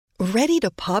Ready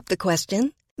to pop the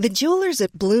question? The jewelers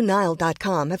at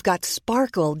BlueNile.com have got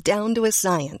sparkle down to a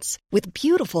science with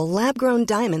beautiful lab-grown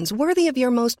diamonds worthy of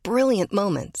your most brilliant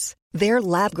moments. Their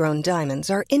lab-grown diamonds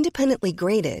are independently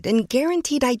graded and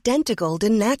guaranteed identical to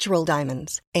natural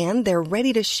diamonds, and they're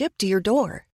ready to ship to your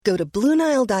door. Go to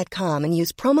BlueNile.com and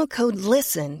use promo code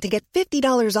LISTEN to get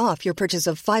 $50 off your purchase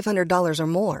of $500 or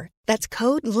more. That's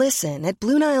code LISTEN at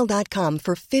BlueNile.com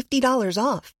for $50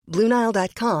 off.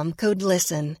 BlueNile.com, code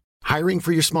LISTEN. Hiring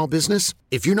for your small business?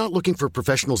 If you're not looking for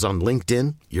professionals on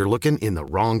LinkedIn, you're looking in the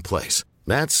wrong place.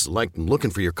 That's like looking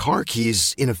for your car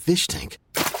keys in a fish tank.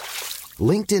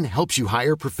 LinkedIn helps you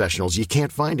hire professionals you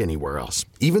can't find anywhere else,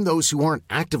 even those who aren't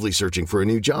actively searching for a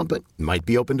new job but might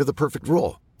be open to the perfect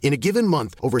role. In a given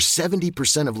month, over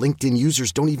 70% of LinkedIn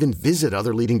users don't even visit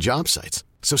other leading job sites.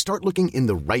 So start looking in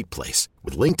the right place.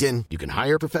 With LinkedIn, you can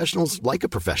hire professionals like a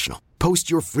professional. Post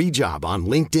your free job on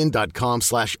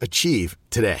linkedin.com/achieve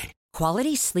today.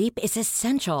 Quality sleep is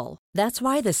essential. That's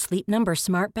why the Sleep Number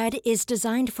Smart Bed is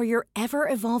designed for your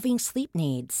ever-evolving sleep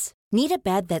needs. Need a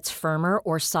bed that's firmer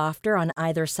or softer on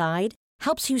either side?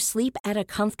 Helps you sleep at a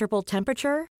comfortable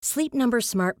temperature? Sleep Number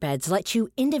Smart Beds let you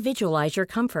individualize your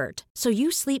comfort, so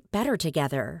you sleep better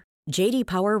together. J.D.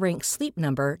 Power ranks Sleep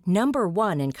Number number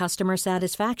 1 in customer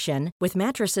satisfaction with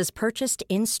mattresses purchased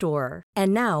in-store.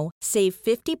 And now, save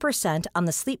 50% on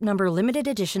the Sleep Number Limited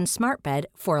Edition Smart Bed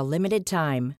for a limited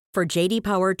time. For J.D.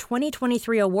 Power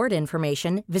 2023 award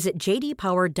information, visit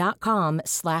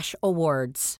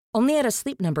jdpower.com/awards. Only at a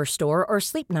Sleep Number store or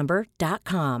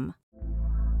sleepnumber.com.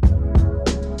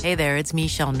 Hey there, it's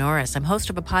Michelle Norris. I'm host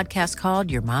of a podcast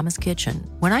called Your Mama's Kitchen.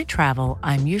 When I travel,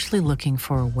 I'm usually looking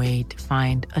for a way to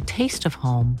find a taste of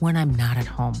home when I'm not at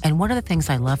home. And one of the things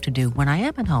I love to do when I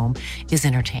am at home is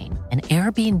entertain. And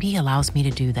Airbnb allows me to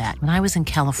do that. When I was in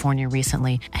California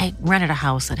recently, I rented a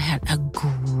house that had a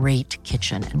great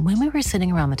kitchen. And when we were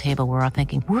sitting around the table, we were all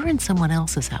thinking, we're in someone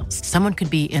else's house. Someone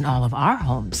could be in all of our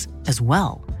homes as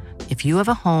well. If you have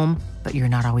a home, but you're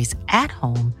not always at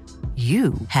home,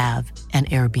 you have an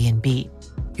Airbnb.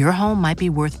 Your home might be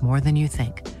worth more than you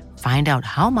think. Find out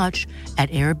how much at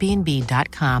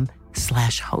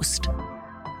airbnb.com/host.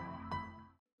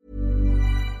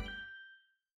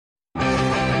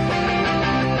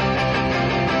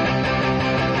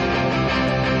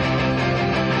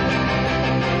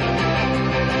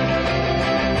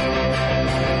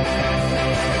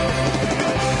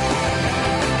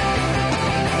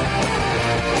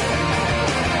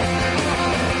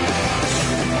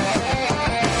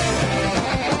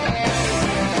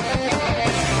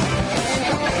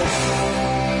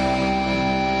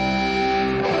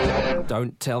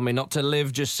 Don't tell me not to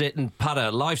live, just sit and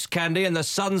putter. Life's candy and the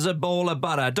sun's a ball of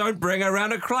butter. Don't bring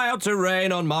around a cloud to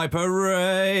rain on my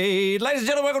parade. Ladies and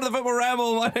gentlemen, welcome to the Football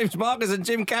Ramble. My name's Marcus and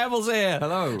Jim Campbell's here.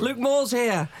 Hello. Luke Moore's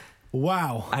here.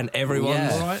 Wow. And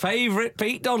everyone's favourite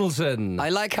Pete Donaldson. I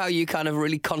like how you kind of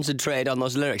really concentrated on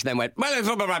those lyrics and then went, welcome to the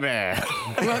Football Ramble.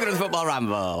 Welcome to the Football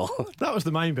Ramble. That was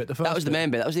the main bit. That was the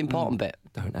main bit. That was the important bit.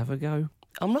 Don't have a go.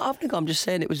 I'm not having a go. I'm just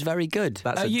saying it was very good.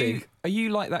 That's Are you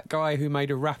like that guy who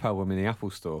made a rap album in the Apple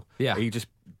Store? Yeah. Are you just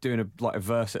doing a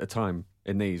verse at a time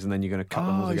in these, and then you're going to cut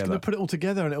them all together? He's going to put it all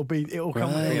together, and it'll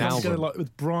come together like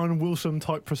with Brian Wilson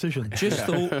type precision. Just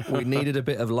thought we needed a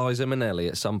bit of Liza Minnelli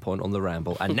at some point on the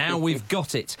Ramble, and now we've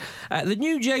got it. The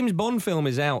new James Bond film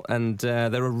is out, and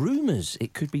there are rumours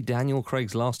it could be Daniel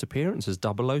Craig's last appearance as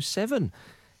 007.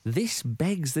 This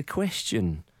begs the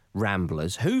question,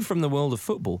 Ramblers, who from the world of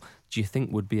football do you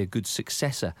think would be a good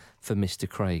successor for Mr.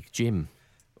 Craig? Jim?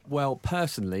 Well,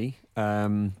 personally,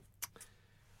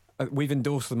 we've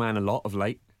endorsed the man a lot of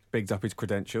late, bigged up his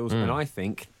credentials, and I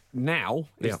think now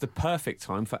is the perfect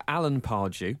time for Alan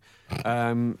Pardew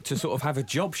to sort of have a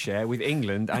job share with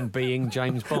England and being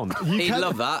James Bond. He'd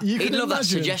love that. He'd love that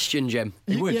suggestion, Jim.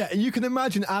 Yeah, you can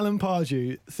imagine Alan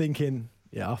Pardew thinking,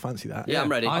 yeah, I'll fancy that. Yeah, I'm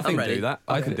ready. I can do that.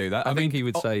 I can do that. I think he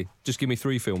would say, just give me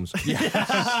 3 films.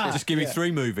 Just give me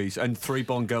 3 movies and 3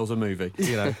 Bond girls a movie.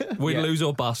 You know, win, lose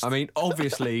or bust. I mean,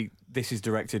 obviously, this is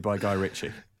directed by Guy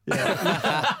Ritchie.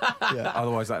 Yeah.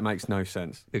 Otherwise, that makes no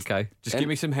sense. Okay. Just give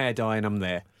me some hair dye and I'm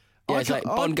there. Yeah, it's like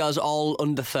Bond girls all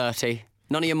under 30.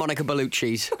 None of your Monica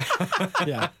Bellucci's.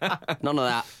 Yeah. None of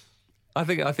that. I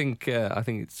think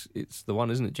it's the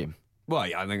one, isn't it, Jim? Well,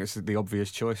 yeah, I think it's the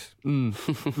obvious choice.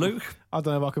 Luke? I don't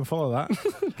know if I can follow that.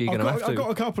 You're gonna have to. I've got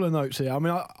a couple of notes here. I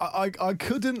mean, I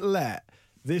couldn't let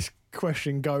this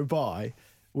question go by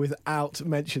without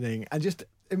mentioning and just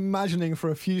imagining for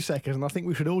a few seconds, and I think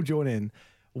we should all join in,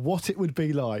 what it would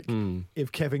be like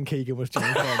if Kevin Keegan was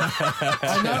James Bond.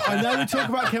 I know we talk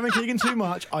about Kevin Keegan too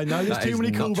much. I know there's too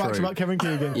many callbacks about Kevin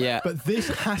Keegan. Yeah. But this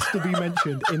has to be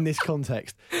mentioned in this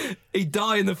context. He'd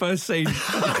die in the first scene.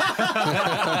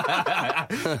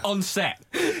 On set.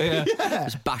 Yeah.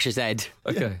 Just bash his head.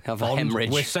 Okay. Have a Bond,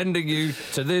 hemorrhage. we're sending you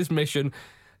to this mission.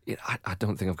 Yeah, I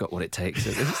don't think I've got what it takes.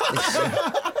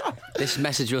 This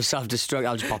message will self-destruct.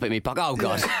 I'll just pop it in my pocket. Oh,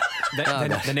 God.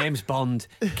 The name's Bond.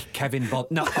 Kevin Bond.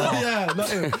 No. Oh. Yeah, not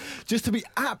him. Just to be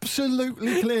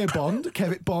absolutely clear,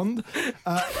 Kevin Bond,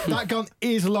 that gun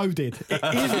is loaded. It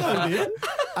is loaded,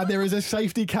 and there is a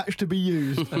safety catch to be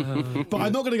used. But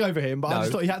I'm not going to go for him, but I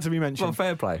just thought he had to be mentioned. Well,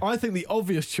 fair play. I think the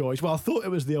obvious choice, I thought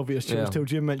it was the obvious choice till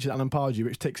Jim mentioned Alan Pardew,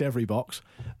 which ticks every box,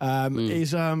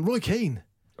 is Roy Keane.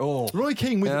 Oh. Roy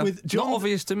Keane with John... Not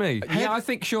obvious to me. Yeah, I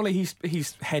think surely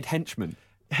he's head henchman.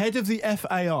 Head of the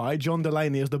FAI, John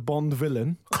Delaney, as the Bond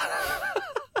villain.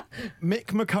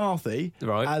 Mick McCarthy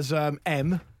as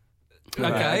M.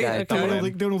 Okay.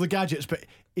 Doing all the gadgets, but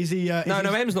is he... No,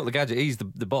 M's not the gadget. He's the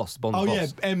boss, Bond's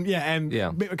boss. M.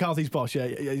 Mick McCarthy's boss,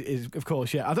 is of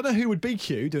course, I don't know who would be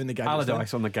Q doing the gadgets.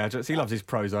 Allardyce on the gadgets. He loves his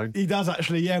Prozone. He does,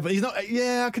 actually, but he's not...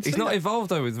 Yeah, I could see He's not that.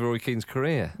 involved, though, with Roy Keane's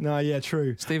career. No,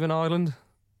 true. Stephen Ireland?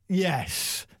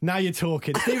 Yes. Now you're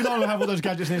talking. Stephen Ireland will have all those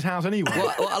gadgets in his house anyway.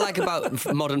 What I like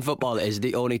about modern football is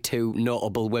the only two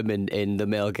notable women in the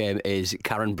male game is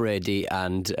Karen Brady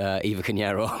and Eva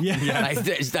Cañero. Yeah.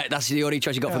 That's the only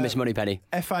choice you got for Miss Moneypenny.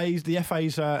 The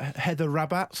FA's Heather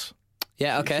Rabats.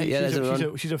 Yeah, okay.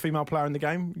 She's a female player in the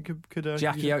game. Could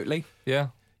Jackie Oatley. Yeah.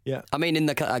 Yeah. I mean, in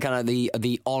the kind of the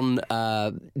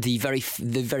very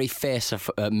face of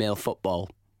male football.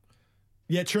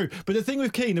 Yeah, true. But the thing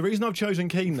with Keane, the reason I've chosen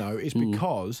Keane, though, is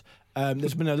because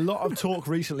there's been a lot of talk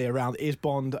recently around, is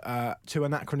Bond too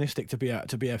anachronistic to be a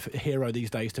hero these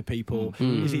days to people?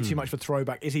 Is he too much of a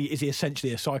throwback? Is he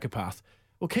essentially a psychopath?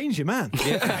 Well, Keane's your man.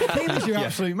 Keane is your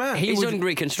absolute man. He's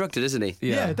unreconstructed, isn't he?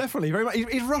 Yeah, definitely. Very much.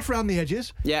 He's rough around the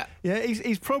edges. Yeah. Yeah,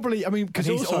 he's probably, because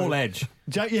he's all edge.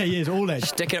 He is all edge.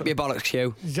 Stick it up your bollocks,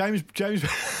 Q. James...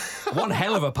 One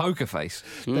hell of a poker face.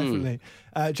 Definitely.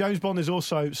 James Bond is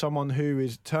also someone who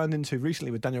is turned into,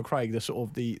 recently with Daniel Craig, the sort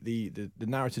of the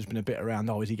narrative's been a bit around,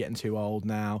 is he getting too old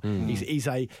now? He's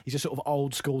a sort of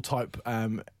old school type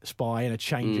spy in a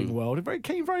changing world. Very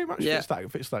Keen very much fits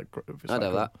that. I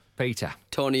know that. Peter.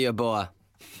 Tony Yeboah.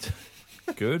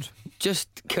 Good.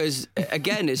 Just because,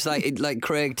 again, it's like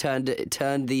Craig turned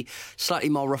the slightly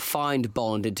more refined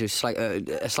Bond into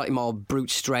a slightly more brute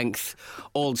strength,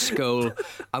 old school.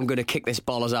 I'm going to kick this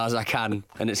ball as hard as I can,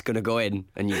 and it's going to go in,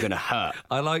 and you're going to hurt.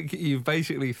 I like you've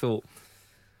basically thought,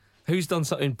 who's done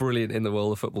something brilliant in the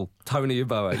world of football? Tony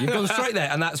Yeboah. You've gone straight there,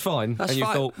 and that's fine. That's and you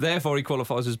fine. thought, therefore, he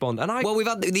qualifies as Bond. Well, we've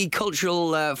had the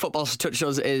cultural football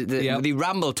touchstones, the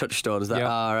Ramble touchstones that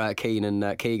are Keane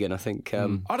and Keegan. I think.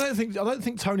 I don't think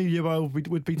Tony Yeboah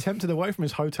would be tempted away from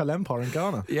his hotel empire in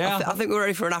Ghana. Yeah, I think we're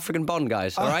ready for an African Bond,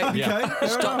 guys. All right. Okay.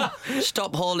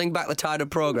 Stop holding back the tide of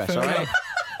progress. All right.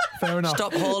 Fair enough.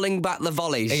 Stop holding back the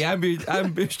volleys. he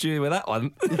ambushed you with that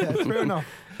one. Yeah, fair enough.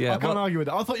 Yeah, I can't argue with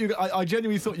that. I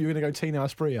genuinely thought you were going to go Tino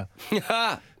Asprilla.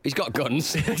 He's got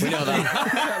guns. We know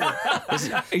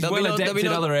that. He's well adept in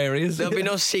other areas. There'll be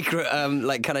no secret,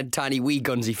 kind of tiny wee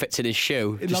guns he fits in his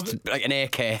shoe. Just like an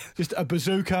AK. Just a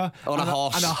bazooka on a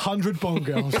horse. And 100 Bond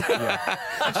girls.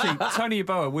 Actually, Tony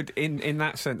Yeboah would, in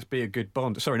that sense, be a good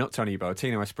Bond. Sorry, not Tony Yeboah.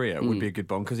 Tino Asprilla would be a good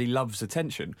Bond because he loves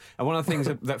attention. And one of the things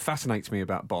that fascinates me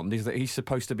about Bond is that he's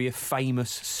supposed to be a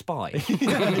famous spy.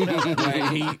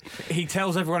 He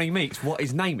tells everyone he meets what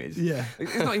his name is. Yeah.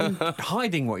 He's not even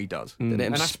hiding what he does. The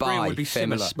name And Spy, would be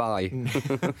famous similar.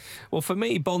 spy. Well, for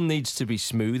me, Bond needs to be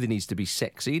smooth. He needs to be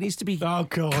sexy. He needs to be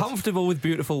comfortable with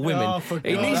beautiful women. Oh, for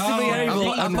he God. needs to be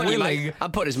able and willing.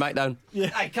 I'm putting his mic down. Yeah.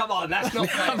 Hey, come on, that's not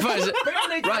fair. People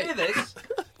need to hear this.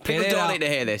 People don't need to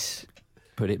hear this.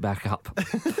 Put it back up.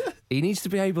 He needs to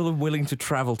be able and willing to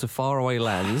travel to faraway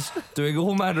lands, doing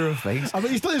all manner of things. I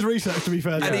mean, he's done his research, to be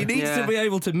fair. And he needs to be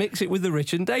able to mix it with the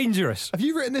rich and dangerous. Have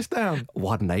you written this down?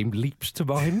 One name leaps to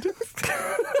mind.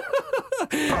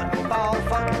 Football,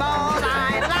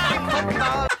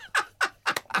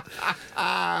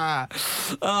 I like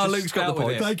football. Luke's got the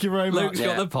point. Thank you very much. Luke's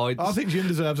got the point. I think Jim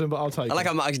deserves him, but I'll take it. I like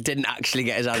how Max didn't actually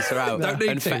get his answer out. Don't need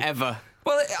and to. forever.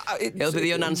 Well, It'll be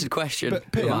the unanswered question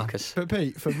for Marcus. But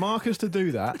Pete, for Marcus to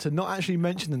do that, to not actually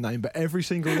mention the name, but every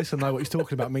single listener know what he's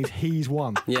talking about, means he's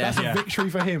won. Yeah. That's a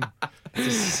victory for him.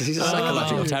 He's a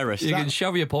psychological terrorist. You can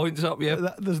shove your points up, yeah.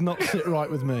 That does not sit right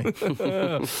with me.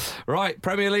 Right,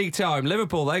 Premier League time.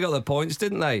 Liverpool, they got the points,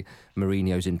 didn't they?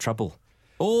 Mourinho's in trouble.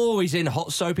 Oh, he's in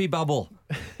hot soapy bubble.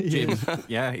 Jim.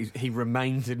 Yeah, he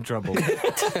remains in trouble.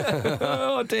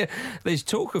 Oh dear. There's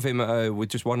talk of him with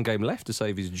just one game left to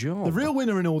save his job. The real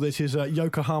winner in all this is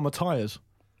Yokohama Tyres.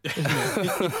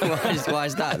 Why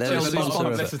is that? They're a sponsor of it.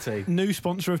 Publicity. New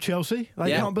sponsor of Chelsea.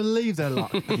 They can't believe their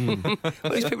luck.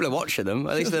 At least people are watching them.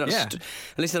 At least they're not. At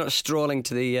least they're not strolling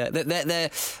to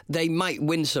the. They might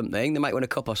win something. They might win a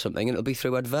cup or something, and it'll be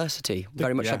through adversity.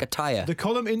 Very much like a tyre. The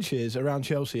column inches around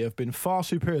Chelsea have been far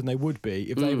superior than they would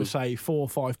be if they were, say, 4 or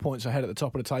 5 points ahead at the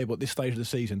top of the table at this stage of the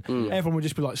season. Everyone would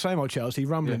just be like, same old Chelsea,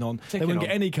 rumbling on. They wouldn't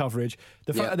get any coverage.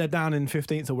 The fact that they're down in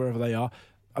 15th or wherever they are.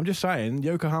 I'm just saying,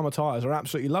 Yokohama Tyres are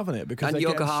absolutely loving it because they're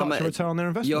getting such a return on their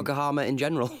investment. Yokohama in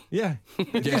general. Yeah.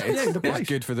 It's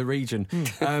good for the region.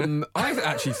 I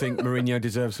actually think Mourinho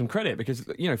deserves some credit because,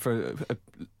 for a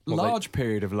large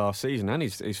period of last season and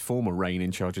his former reign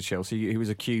in charge of Chelsea, he was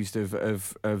accused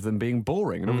of them being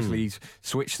boring. And obviously he's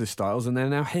switched the styles and they're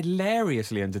now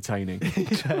hilariously entertaining.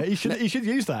 He should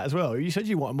use that as well. You said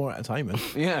you wanted more entertainment.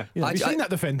 Yeah. Have you seen that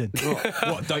defending?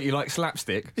 What, don't you like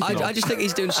slapstick? I just think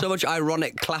he's doing so much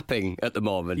ironic clapping at the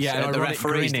moment. Yeah, the ironic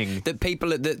referees, grinning. that people,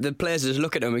 the players just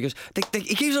look at him because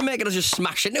he keeps on making us just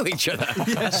smash into each other.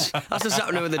 That's what's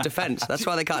happening with the defence. That's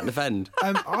why they can't defend.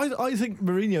 I think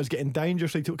Mourinho's getting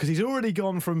dangerously because he's already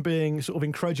gone from being sort of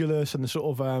incredulous and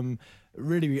sort of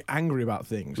really angry about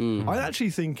things. I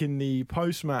actually think in the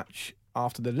post-match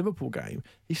after the Liverpool game,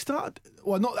 he started,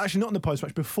 not in the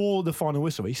post-match, before the final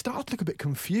whistle, he started to look a bit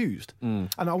confused. And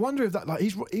I wonder if that,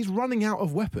 he's running out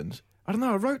of weapons. I don't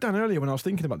know, I wrote down earlier when I was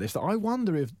thinking about this that I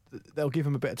wonder if they'll give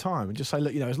him a bit of time and just say,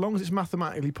 look, as long as it's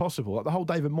mathematically possible, like the whole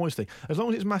David Moyes thing, as long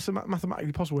as it's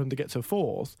mathematically possible for him to get to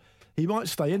fourth, he might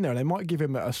stay in there and they might give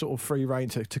him a sort of free rein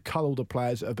to cull the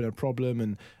players that have been a problem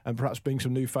and perhaps bring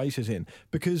some new faces in.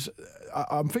 Because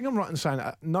I think I'm right in saying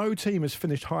that no team has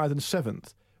finished higher than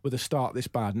 7th with a start this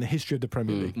bad in the history of the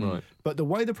Premier League. Right. But the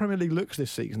way the Premier League looks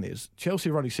this season is Chelsea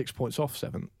are only 6 points off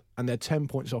 7th and they're 10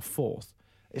 points off 4th.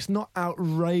 It's not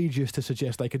outrageous to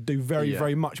suggest they could do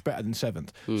very much better than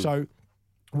 7th. So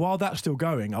while that's still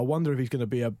going, I wonder if he's going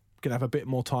to have a bit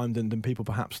more time than people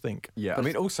perhaps think. Yeah, I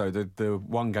mean, also the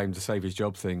one game to save his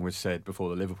job thing was said before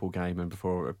the Liverpool game and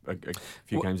before a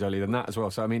few games earlier than that as well.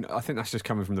 So I mean, I think that's just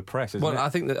coming from the press, isn't it? I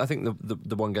think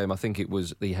the one game, I think it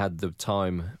was he had the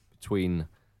time between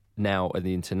now and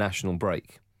the international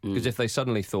break. Because if they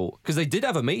suddenly thought... Because they did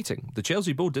have a meeting. The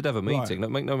Chelsea board did have a meeting. Right.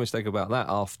 Make no mistake about that.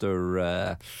 After...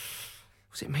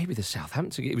 was it maybe the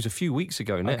Southampton... It was a few weeks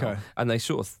ago now. Okay. And they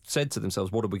sort of said to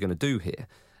themselves, what are we going to do here?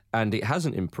 And it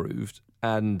hasn't improved.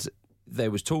 And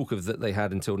there was talk of that they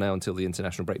had until the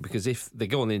international break. Because if they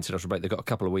go on the international break, they've got a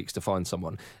couple of weeks to find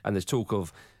someone. And there's talk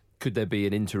of, could there be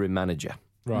an interim manager?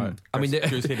 Right. I mean,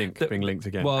 who's Hiddink being linked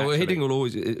again? Well, Hiddink will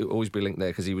always be linked there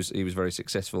because he was very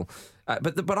successful.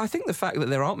 But I think the fact that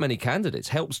there aren't many candidates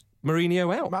helps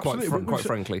Mourinho out. Quite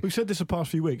frankly, we've said this the past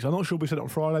few weeks. I'm not sure we said it on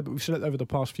Friday, but we've said it over the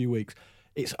past few weeks.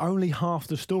 It's only half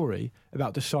the story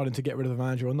about deciding to get rid of the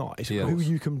manager or not. It's who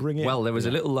you can bring in. Well, there was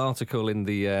a little article in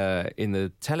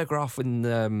the Telegraph from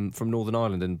Northern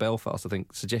Ireland in Belfast, I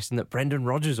think, suggesting that Brendan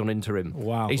Rodgers on interim.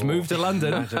 Wow. He's moved to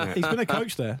London. He's been a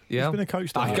coach there. Yeah. He's been a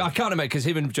coach there. I can't imagine, because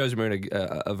him and Jose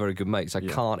Mourinho are very good mates. I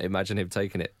can't imagine him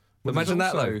taking it. Well, imagine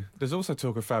that, though. There's also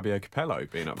talk of Fabio Capello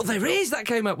being up. Well, there is. That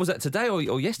came up. Was that today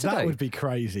or yesterday? That would be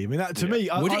crazy. I mean, that to me...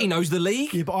 He knows the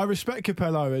league? Yeah, but I respect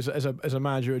Capello as a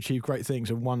manager who achieved great things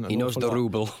and won... He knows the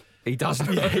ruble. He does.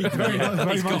 Yeah,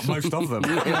 he's got most of them.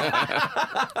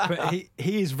 But he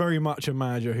is very much a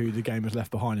manager who the game has left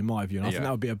behind, in my view, and I think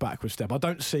that would be a backward step. I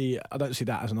don't see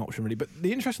that as an option, really. But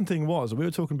the interesting thing was, and we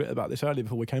were talking a bit about this earlier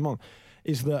before we came on,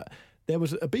 is that there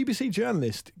was a BBC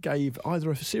journalist gave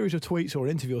either a series of tweets or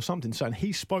an interview or something saying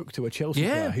he spoke to a Chelsea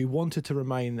player who wanted to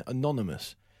remain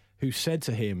anonymous, who said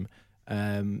to him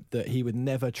that he would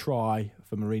never try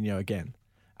for Mourinho again.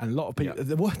 And a lot of people,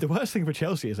 the worst thing for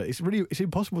Chelsea is that it's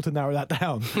impossible to narrow that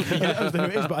down. As to who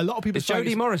it is, but a lot of people is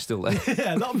Jody Morris still there?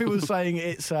 Yeah, a lot of people are saying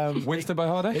it's Winston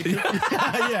Boyharder.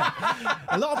 Yeah,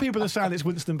 a lot of people are saying it's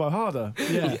Winston Boyharder.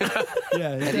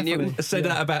 Yeah. Said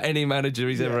that about any manager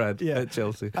he's ever had at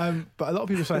Chelsea. But a lot of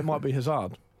people say it might be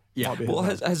Hazard. Yeah, well,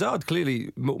 Hazard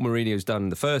clearly, what Mourinho's done in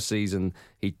the first season,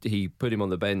 he put him on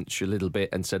the bench a little bit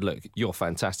and said, look, you're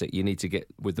fantastic, you need to get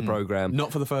with the programme.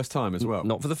 Not for the first time as well.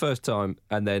 Not for the first time.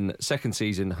 And then second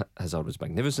season, Hazard was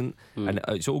magnificent, and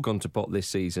it's all gone to pot this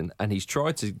season, and he's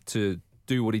tried to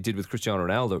do what he did with Cristiano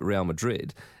Ronaldo at Real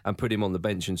Madrid and put him on the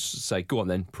bench and say, go on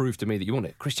then, prove to me that you want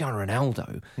it. Cristiano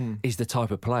Ronaldo is the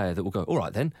type of player that will go, all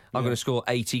right then, I'm going to score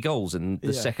 80 goals in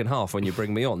the second half when you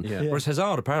bring me on. Whereas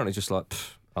Hazard apparently just like,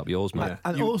 Up yours, mate.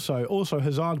 And also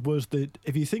Hazard was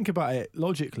if you think about it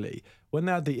logically, when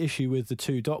they had the issue with the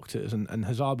two doctors, and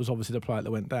Hazard was obviously the player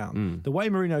that went down, the way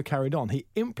Mourinho carried on, he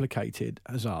implicated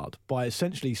Hazard by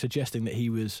essentially suggesting that he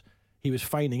was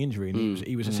feigning injury and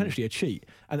he was essentially a cheat.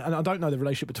 And I don't know the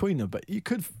relationship between them, but you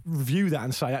could view that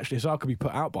and say, actually, Hazard could be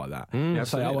put out by that. And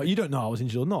say, oh, well, you don't know I was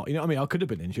injured or not. You know what I mean? I could have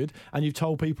been injured, and you've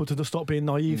told people to stop being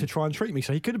naive to try and treat me.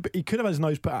 So he could have had his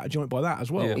nose put out of joint by that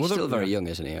as well. Yeah. He's still very young,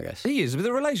 isn't he, I guess? He is, but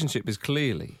the relationship is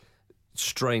clearly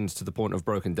strained to the point of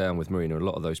broken down with Mourinho and a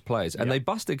lot of those players. And they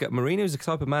busted. Mourinho is the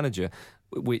type of manager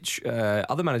which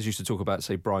other managers used to talk about,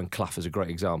 say Brian Clough is a great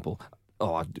example.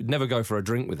 Oh, I'd never go for a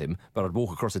drink with him, but I'd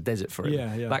walk across a desert for him.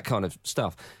 Yeah. That kind of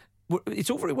stuff.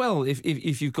 It's all very well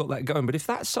if you've got that going, but if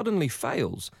that suddenly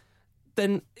fails,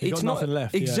 then You've it's got not nothing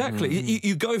left. Exactly.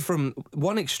 You go from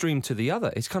one extreme to the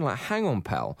other. It's kind of like, hang on,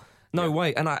 pal. No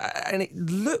way. And it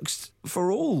looks,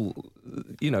 for all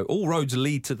roads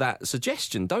lead to that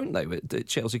suggestion, don't they, at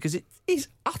Chelsea? Because it is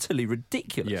utterly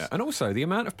ridiculous. Yeah, and also the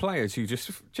amount of players who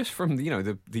just from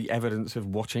the evidence of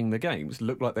watching the games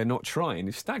look like they're not trying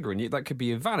is staggering. That could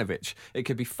be Ivanovic, it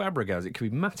could be Fabregas, it could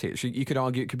be Matic. You could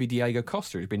argue it could be Diego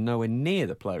Costa, who's been nowhere near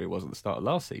the player he was at the start of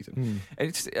last season.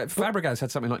 Fabregas had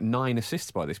something like 9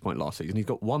 assists by this point last season. He's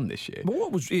got 1 this year. But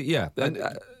what was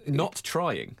not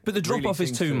trying? But the drop off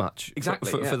is too much. Exactly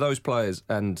for those players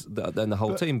and the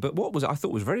whole team. But what I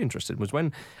thought was very interesting was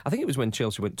when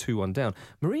Chelsea went 2-1 down,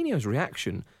 Mourinho's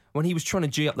reaction when he was trying to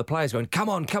G up the players, going come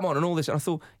on, and all this. And I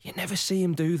thought, you never see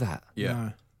him do that.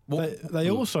 Yeah. No.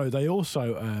 They also you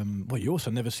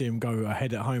also never see him go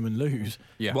ahead at home and lose.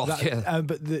 Yeah. Well,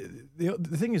 but the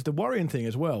thing is, the worrying thing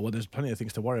as well. Well, there's plenty of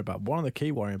things to worry about. One of the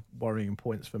key worrying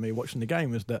points for me watching the game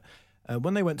was that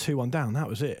when they went 2-1 down, that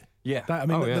was it. Yeah.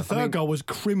 The third goal was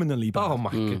criminally bad. Oh, my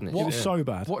goodness. It was so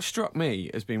bad. What struck me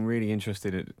as being really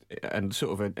interesting and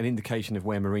sort of an indication of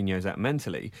where Mourinho's at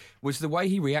mentally was the way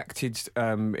he reacted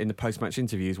in the post-match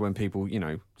interviews when people,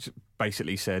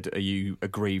 basically said, are you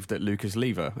aggrieved that Lucas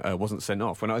Leiva wasn't sent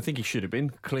off? When I think he should have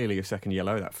been. Clearly a second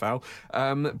yellow, that foul.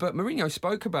 But Mourinho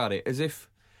spoke about it as if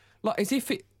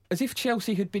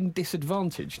Chelsea had been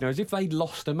disadvantaged, as if they'd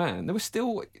lost a man. There were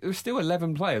still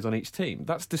 11 players on each team.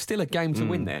 There's still a game to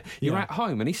win there. You're at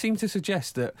home, and he seemed to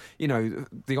suggest that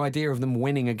the idea of them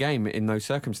winning a game in those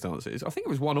circumstances, I think it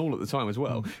was 1-1 at the time as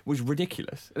well, was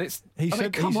ridiculous. And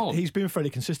he's been fairly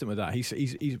consistent with that.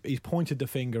 He's pointed the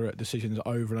finger at decisions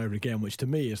over and over again, which to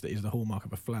me is the hallmark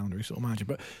of a floundering sort of manager.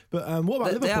 But what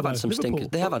about Liverpool? They have had some stinkers.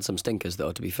 They have had some stinkers,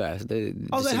 though. To be fair, they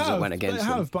went against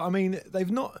them. But I mean, they've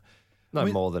not.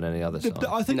 More than any other side.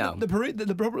 I think the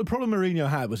problem Mourinho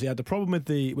had was he had the problem with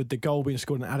the goal being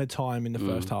scored in added time in the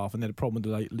first half, and then the problem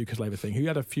with the Lucas Leiva thing. He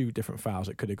had a few different fouls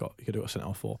that he could have got sent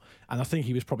off for, and I think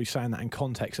he was probably saying that in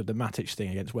context of the Matic thing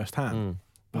against West Ham.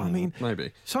 But I mean,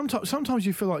 maybe sometimes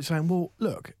you feel like saying, well,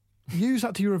 look, use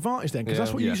that to your advantage then, because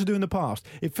that's what you used to do in the past.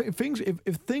 If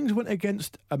things went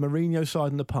against a Mourinho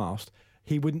side in the past,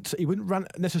 he wouldn't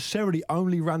necessarily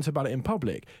only rant about it in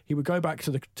public. He would go back to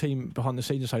the team behind the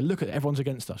scenes and say, "Look at it, everyone's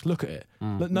against us. Look at it.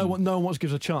 No one wants to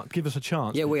give us a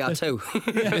chance. Yeah, we are too.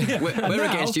 We're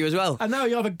against you as well." And now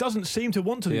he either doesn't seem to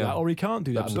want to do that, or he can't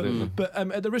do that. Absolutely. But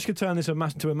at the risk of turning this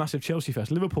to a massive Chelsea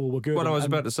fest, Liverpool were good. Well, I was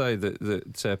about to say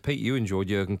that Pete, you enjoyed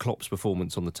Jurgen Klopp's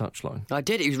performance on the touchline. I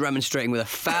did. He was remonstrating with a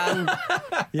fan.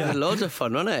 Yeah, loads of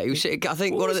fun, wasn't it? He was, I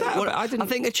think I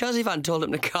think a Chelsea fan told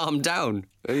him to calm down,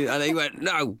 and he went,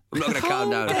 "No, I'm not going to calm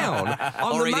down."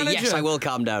 Or either, yes, I will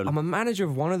calm down. I'm a manager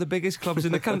of one of the biggest clubs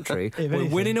in the country. We're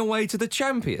winning away to the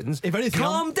champions. If anything,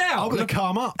 calm down. I'm going to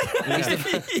calm up.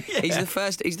 He's the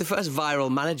first viral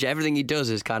manager. Everything he does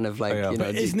is kind of like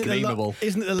isn't it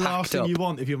the last thing you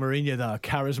want if you're Mourinho? Though,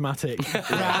 charismatic,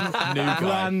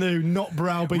 brand new, not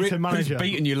browbeaten manager, who's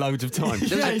beaten you loads of times.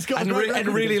 He's got and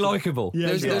really likeable.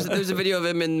 Yeah, there's a video of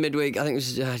him in midweek. I think it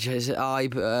was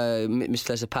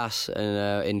misplaced a pass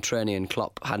in training, and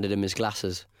Klopp handed him his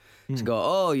glasses. To go,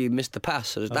 oh, you missed the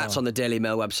pass. That's on the Daily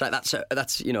Mail website. That's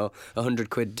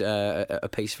 £100 a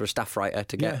piece for a staff writer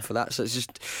to get for that. So it's he's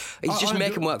just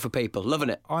making work for people, loving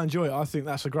it. I enjoy it. I think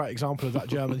that's a great example of that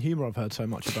German humour I've heard so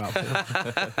much about.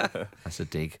 That's a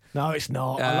dig. No, it's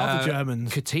not. I love the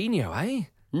Germans. Coutinho, eh?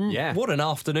 Yeah. What an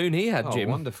afternoon he had, Jim.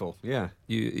 Wonderful. Yeah.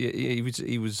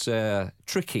 He was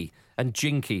tricky and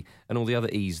jinky and all the other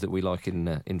E's that we like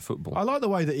in football. I like the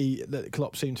way that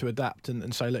Klopp seemed to adapt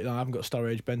and say, look, I haven't got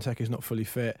Sturridge, Benteke is not fully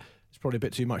fit. It's probably a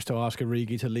bit too much to ask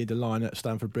Origi to lead the line at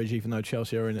Stamford Bridge, even though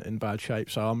Chelsea are in bad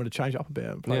shape. So I'm going to change it up a bit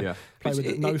and play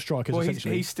with no strikers,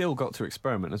 essentially. He's still got to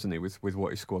experiment, hasn't he, with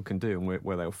what his squad can do and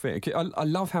where they'll fit. I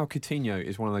love how Coutinho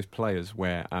is one of those players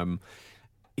where...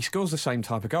 he scores the same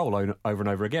type of goal over and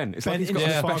over again. It's like he's got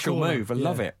a special move. I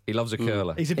love it. He loves a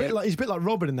curler. He's a bit like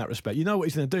Robin in that respect. You know what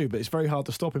he's going to do, but it's very hard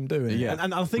to stop him doing it. Yeah.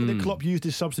 And I think that Klopp used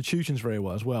his substitutions very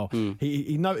well as well.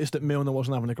 He noticed that Milner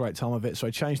wasn't having a great time of it, so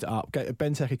he changed it up.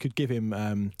 Benteke could give him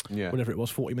whatever it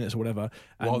was, 40 minutes or whatever.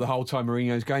 While the whole time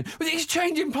Mourinho's going, but he's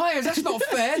changing players. That's not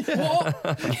fair.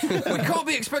 What? We can't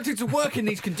be expected to work in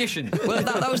these conditions. Well,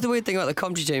 that was the weird thing about the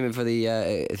commentary team for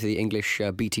the English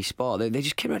BT Sport. They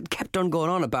just kept on going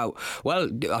on about, well,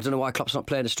 I don't know why Klopp's not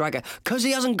playing a striker, because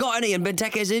he hasn't got any and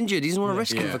Benteke's injured. He doesn't want to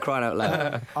risk him for crying out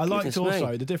loud. I liked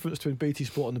also the difference between BT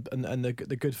Sport and the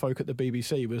good folk at the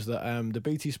BBC was that the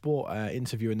BT Sport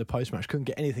interview in the post-match couldn't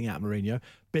get anything out of Mourinho.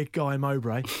 Big guy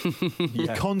Mowbray,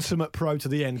 consummate pro to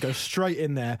the end, goes straight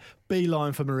in there,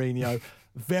 beeline for Mourinho.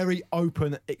 Very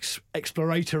open,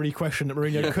 exploratory question that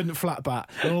Mourinho couldn't flat bat,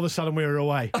 and all of a sudden we were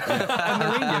away.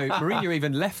 And Mourinho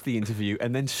even left the interview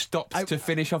and then stopped to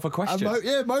finish off a question.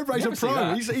 Mowbray's a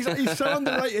pro. He's so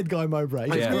underrated, guy Mowbray.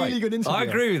 He's a really good interviewer. I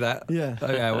agree with that.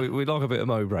 Yeah, we like a bit of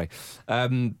Mowbray.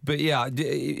 But yeah,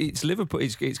 it's Liverpool.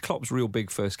 It's Klopp's real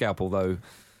big first scalp, although,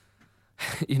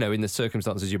 you know, in the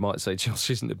circumstances, you might say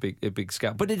Chelsea isn't a big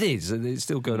scalp, but it is. It's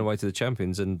still going away to the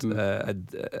champions, and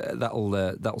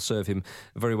that'll serve him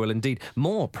very well indeed.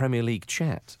 More Premier League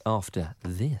chat after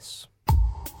this.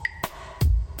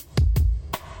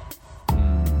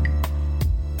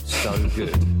 So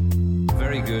good,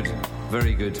 very good,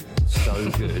 very good, so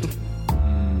good.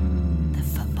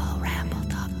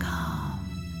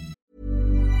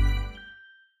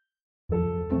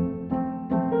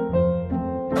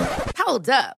 Hold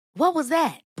up. What was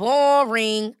that?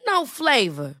 Boring. No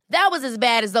flavor. That was as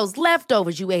bad as those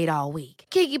leftovers you ate all week.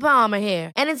 Keke Palmer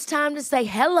here, and it's time to say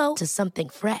hello to something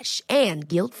fresh and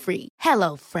guilt-free.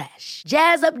 Hello Fresh.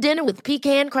 Jazz up dinner with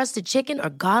pecan-crusted chicken or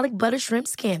garlic butter shrimp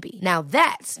scampi. Now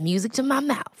that's music to my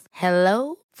mouth.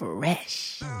 Hello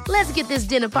Fresh. Let's get this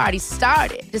dinner party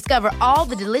started. Discover all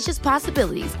the delicious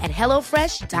possibilities at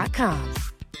hellofresh.com.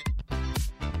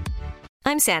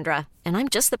 I'm Sandra, and I'm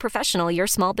just the professional your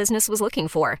small business was looking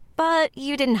for. But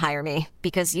you didn't hire me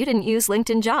because you didn't use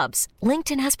LinkedIn Jobs.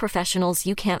 LinkedIn has professionals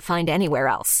you can't find anywhere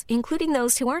else, including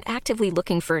those who aren't actively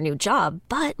looking for a new job,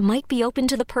 but might be open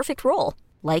to the perfect role,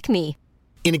 like me.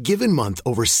 In a given month,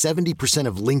 over 70%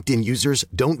 of LinkedIn users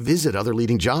don't visit other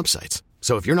leading job sites.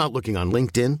 So if you're not looking on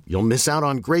LinkedIn, you'll miss out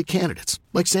on great candidates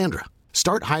like Sandra.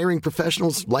 Start hiring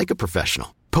professionals like a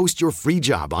professional. Post your free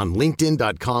job on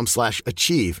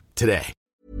linkedin.com/achieve today.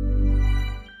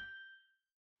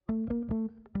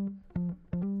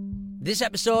 This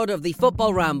episode of the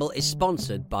Football Ramble is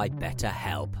sponsored by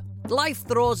BetterHelp. Life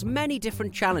throws many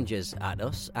different challenges at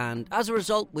us, and as a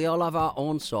result, we all have our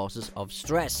own sources of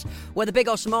stress. Whether big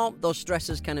or small, those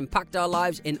stresses can impact our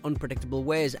lives in unpredictable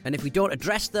ways, and if we don't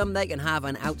address them, they can have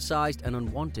an outsized and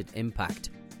unwanted impact.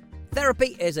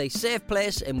 Therapy is a safe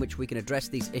place in which we can address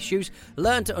these issues,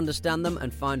 learn to understand them,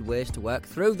 and find ways to work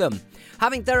through them.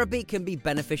 Having therapy can be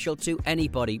beneficial to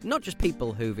anybody, not just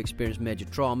people who've experienced major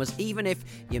traumas, even if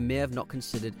you may have not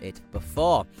considered it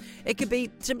before. It could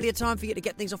be simply a time for you to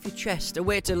get things off your chest, a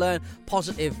way to learn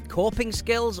positive coping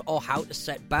skills or how to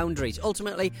set boundaries.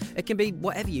 Ultimately, it can be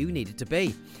whatever you need it to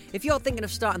be. If you're thinking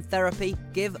of starting therapy,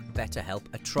 give BetterHelp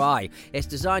a try. It's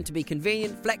designed to be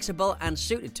convenient, flexible, and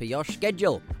suited to your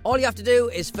schedule. All you have to do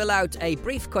is fill out a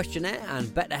brief questionnaire and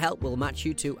BetterHelp will match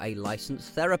you to a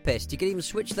licensed therapist. You can even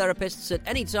switch therapists at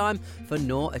any time for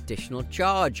no additional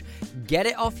charge. Get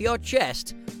it off your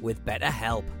chest with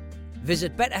BetterHelp.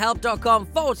 Visit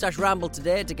betterhelp.com/ramble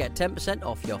today to get 10%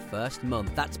 off your first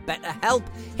month. That's BetterHelp,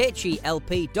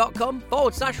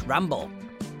 HELP.com/ramble.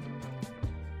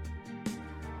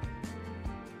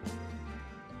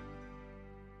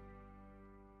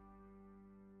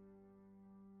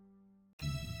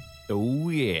 Oh,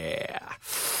 yeah.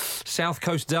 South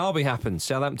Coast Derby happened.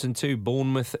 Southampton 2,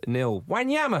 Bournemouth 0.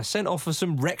 Wanyama sent off for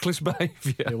some reckless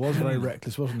behaviour. It was very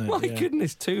reckless, wasn't it? My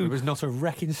goodness, too. It was not a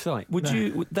wreck in sight.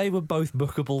 They were both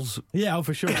bookables. Yeah,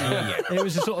 for sure. It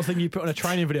was the sort of thing you put on a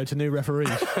training video to new referees.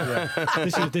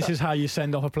 This is how you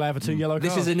send off a player for 2 yellow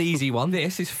cards. This is an easy one.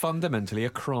 This is fundamentally a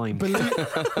crime. Believe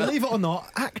it or not,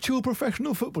 actual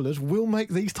professional footballers will make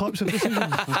these types of decisions.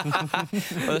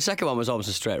 Well, the second one was almost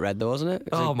a straight red, though, wasn't it?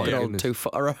 Oh, my goodness.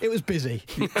 Two-footer. It was busy.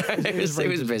 It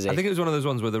was busy. I think it was one of those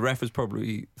ones where the ref has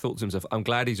probably thought to himself, I'm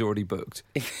glad he's already booked.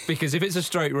 Because if it's a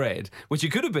straight red, which it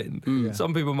could have been,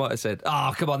 some people might have said,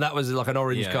 come on, that was like an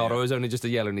orange card, or it was only just a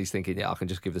yellow, and he's thinking, I can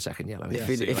just give the second yellow. If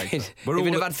he'd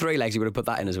have had 3 legs, he would have put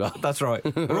that in as well. That's right.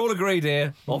 We're all agreed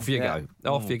here. Off you go.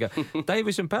 Off you go.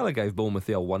 Davis and Pella gave Bournemouth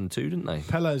the old 1-2, didn't they?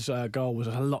 Pella's goal was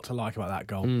a lot to like about that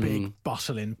goal. Big,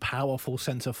 bustling, powerful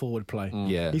centre-forward play.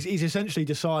 Yeah. He's essentially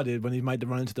decided when he's made the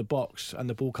run into the box and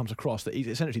the ball comes across that he's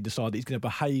essentially decided he's going to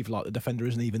behave like the defender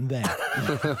isn't even there.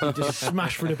 He just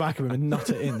smash through the back of him and nut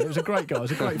it in. It was a great goal. It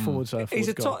was a great forward He's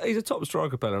a top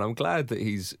striker, Pella, and I'm glad that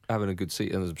he's having a good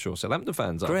seat, and I'm sure Southampton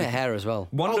fans are. Great hair as well.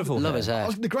 Wonderful Love his hair.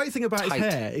 The great thing about his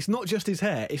hair, it's not just his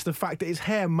hair, it's the fact that his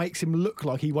hair makes him look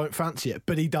like he won't fancy it,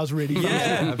 but he does really fancy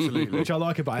it. Absolutely. Which I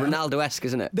like about him. Ronaldo-esque,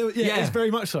 isn't it? It's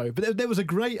very much so. But there was a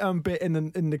great bit in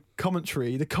the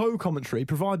commentary, the co-commentary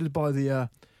provided by the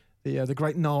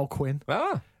great Niall Quinn.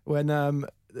 When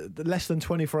less than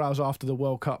 24 hours after the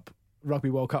Rugby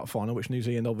World Cup final, which New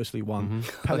Zealand obviously won,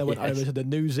 Pella went over to the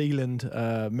New Zealand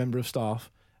member of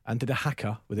staff and did a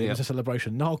haka with it as a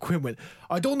celebration. Niall Quinn went,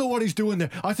 I don't know what he's doing there.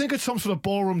 I think it's some sort of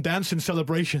ballroom dancing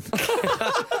celebration.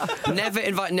 Never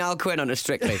invite Niall Quinn on a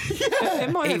Strictly. He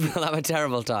will have a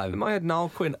terrible time. In my head, Niall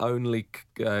Quinn only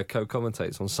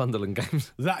co-commentates on Sunderland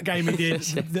games. That game he did.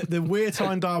 The Weir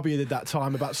Tyne derby he did that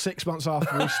time, about 6 months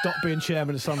after he stopped being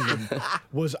chairman of Sunderland,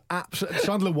 was absolutely...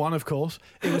 Sunderland won, of course.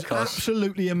 It was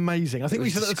absolutely amazing. I think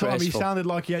we said at the time he sounded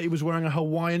like he was wearing a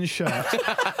Hawaiian shirt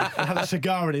and had a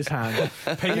cigar in his hand.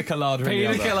 Pina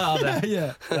colada.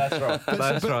 Yeah. That's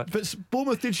right. But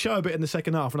Bournemouth did show a bit in the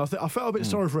second half, and I felt a bit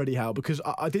sorry for Eddie Howe because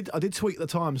I did tweet at the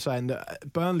time saying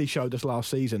that Burnley showed us last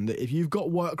season that if you've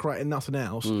got work rate and nothing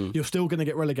else, you're still going to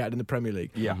get relegated in the Premier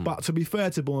League. Yeah. But to be fair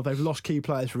to Bournemouth, they've lost key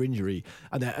players for injury,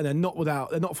 and they're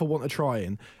not for want of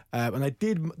trying. And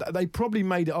they probably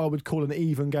made it, I would call, an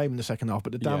even game in the second half,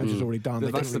 but the damage is already done.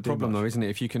 That's the problem, though, isn't it?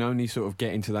 If you can only sort of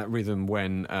get into that rhythm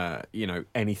when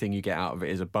anything you get out of it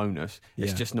is a bonus,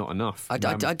 it's just not enough. I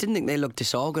didn't think they looked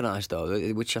disorganised, though,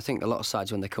 which I think a lot of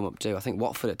sides, when they come up, do. I think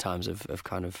Watford at times have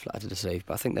kind of flattered to deceive,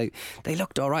 but I think they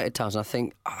looked all right at times, and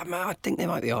I think they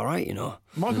might be all right, you know.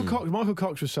 Michael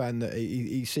Cox was saying that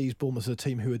he sees Bournemouth as a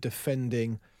team who are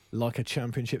defending like a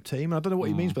championship team. And I don't know what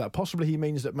he means by that. Possibly he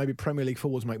means that maybe Premier League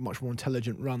forwards make much more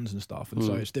intelligent runs and stuff, and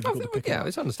so it's difficult to pick up. Yeah,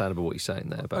 it's understandable what he's saying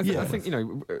there. But I think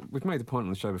we've made the point on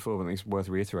the show before, but I think it's worth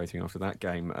reiterating after that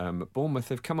game. Bournemouth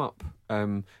have come up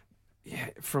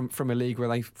from a league where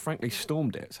they frankly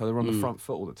stormed it, so they're on the front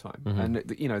foot all the time, and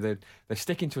they're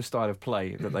sticking to a style of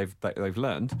play that they've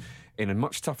learned in a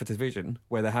much tougher division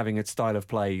where they're having a style of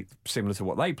play similar to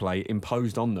what they play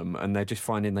imposed on them, and they're just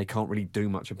finding they can't really do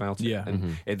much about it.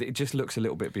 And it just looks a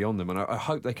little bit beyond them, and I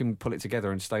hope they can pull it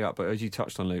together and stay up. But as you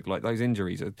touched on, Luke, like those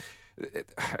injuries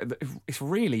it's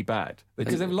really bad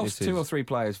because they've lost 2 or 3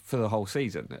 players for the whole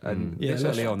season, and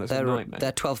early on that's a nightmare.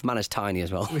 Their 12th man is tiny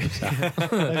as well.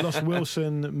 They've lost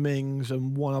Wilson, Mings,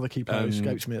 and one other key player who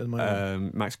escapes me at the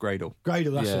moment. Max Gradle.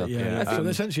 That's it. Yeah. So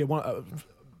essentially,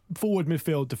 forward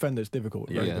midfield defender is difficult.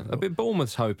 Difficult. A bit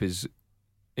Bournemouth's hope is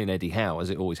in Eddie Howe, as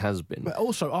it always has been. But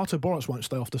also, Artur Boruc won't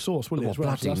stay off the source, will he? As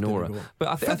well? Bloody Nora. But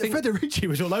I think Federici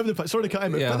was all over the place. Sorry to cut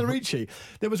him, but Federici,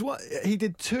 there was one. He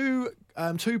did two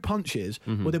punches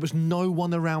where there was no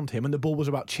one around him, and the ball was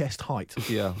about chest height.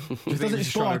 Yeah, it doesn't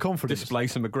inspire confidence. Display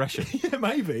some aggression. Yeah,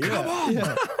 maybe. Come on.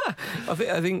 Yeah. I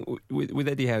think with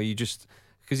Eddie Howe, you just,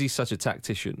 because he's such a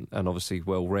tactician and obviously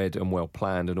well read and well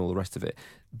planned and all the rest of it,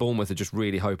 Bournemouth are just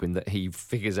really hoping that he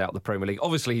figures out the Premier League.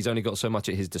 Obviously, he's only got so much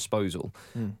at his disposal,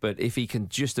 but if he can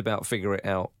just about figure it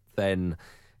out, then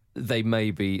they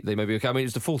may be okay. I mean,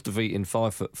 it's the 4th defeat in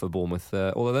 5 for Bournemouth,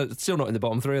 although they're still not in the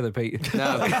bottom 3, are they, Pete?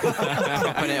 No,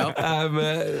 propping it up.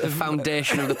 The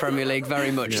foundation of the Premier League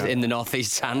very much in the North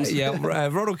East's hands. Yeah,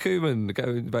 Ronald Koeman,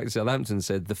 going back to Southampton,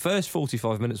 said the first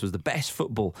 45 minutes was the best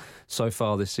football so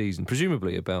far this season,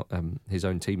 presumably about his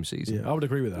own team season. Yeah, I would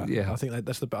agree with that. Yeah, I think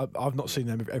that's I've not seen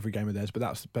them every game of theirs, but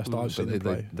that's the best I've seen them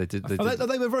play.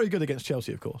 They were very good against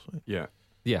Chelsea, of course.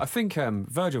 Yeah, I think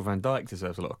Virgil van Dijk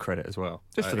deserves a lot of credit as well.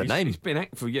 Just for the name, he's been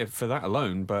for that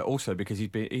alone, but also because he's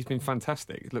been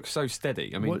fantastic. It looks so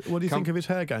steady. I mean, what do you think of his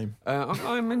hair game?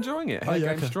 I'm enjoying it. Hair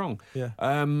game's strong. Yeah.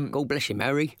 God bless you,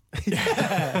 Mary.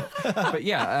 But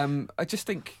I just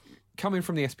think coming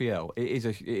from the SPL, it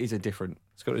is a different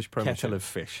Scottish Premiership. kettle of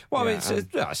fish. Well,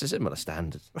 Yeah, it's a similar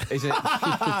standard. is it?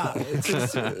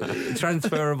 It's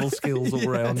transferable skills all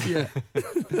round.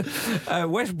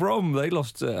 West Brom, they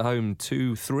lost at home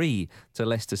 2-3 to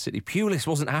Leicester City. Pulis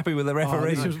wasn't happy with the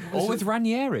referee. Or with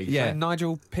Ranieri. Yeah. So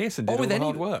Nigel Pearson did or with all the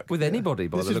hard work. With anybody,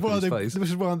 by the look of his face. This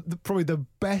is probably the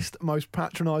best, most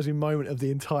patronising moment of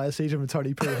the entire season from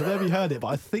Tony Pulis. I've never heard it, but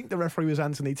I think the referee was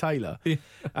Anthony Taylor.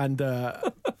 And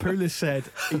Pulis said,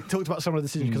 he talked about some of the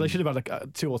decisions, because they should have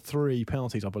had 2 or 3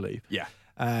 penalties, I believe. Yeah.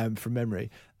 From memory.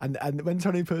 And when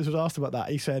Tony Pulis was asked about that,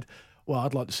 he said, well,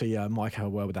 I'd like to see Mike have a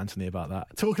word with Anthony about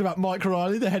that. Talking about Mike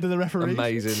Riley, the head of the referees.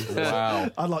 Amazing. Wow.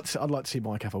 I'd like to see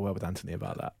Mike have a word with Anthony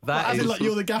about that. That As in, is- like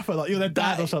you're the gaffer, like you're their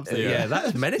dad or something. Yeah,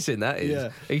 that's menacing, that is. Yeah.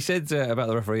 He said about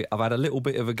the referee, I've had a little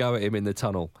bit of a go at him in the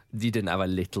tunnel. You didn't have a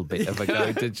little bit of a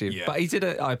go, did you? Yeah. But he did.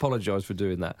 I apologise for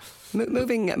doing that.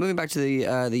 Moving back to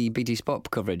the BT Sport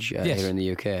coverage Yes. here in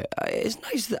the UK, it's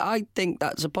nice that I think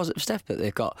that's a positive step that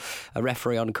they've got a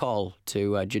referee on call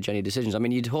to judge any decisions. I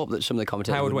mean, you'd hope that some of the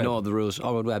commentators Howard would Webb. know the rules.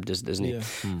 Howard Webb doesn't he?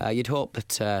 Yeah. You'd hope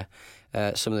that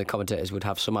some of the commentators would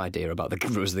have some idea about the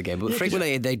rules of the game, but Yeah, 'cause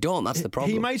frequently they don't. That's the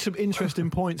problem. He made some interesting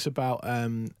points about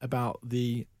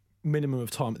the minimum of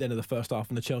time at the end of the first half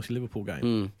in the Chelsea-Liverpool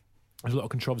game. There's a lot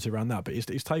of controversy around that, but his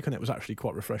take on it was actually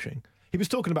quite refreshing. He was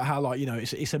talking about how,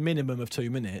 it's a minimum of 2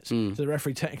 minutes, so the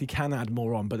referee technically can add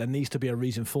more on, but there needs to be a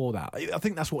reason for that. I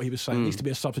think that's what he was saying. There needs to be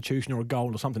a substitution or a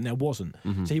goal or something. There wasn't.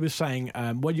 So he was saying,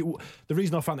 the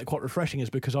reason I found it quite refreshing is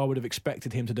because I would have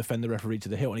expected him to defend the referee to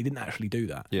the hilt, and he didn't actually do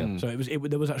that. Yeah. So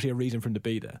there was actually a reason for him to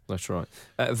be there. That's right.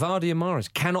 Vardy and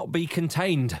Mahrez cannot be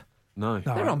contained. No.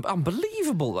 They're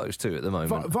unbelievable, those two, at the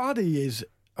moment. Vardy is,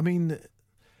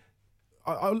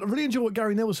 I really enjoy what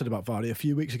Gary Neville said about Vardy a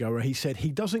few weeks ago, where he said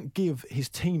he doesn't give his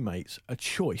teammates a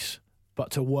choice but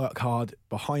to work hard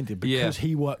behind him because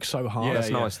he works so hard. Yeah, that's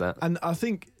nice, that. And I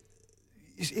think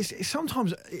it's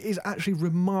sometimes it is actually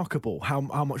remarkable how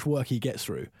much work he gets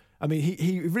through. I mean,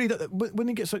 he really, when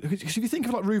he gets, because if you think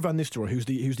of like Ruud van Nistelrooy, who's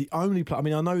the only player. I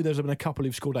mean, I know there's been a couple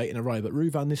who've scored 8 in a row, but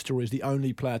Ruud van Nistelrooy is the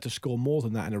only player to score more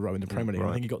than that in a row in the Premier League.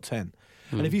 Right. I think he got 10.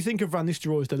 And if you think of Van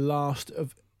Nistelrooy as the last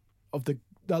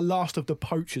of the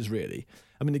poachers, really.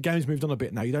 I mean, the game's moved on a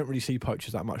bit now. You don't really see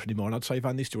poachers that much anymore. And I'd say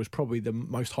Van Nistelrooy is probably the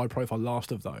most high-profile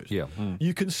last of those. Yeah.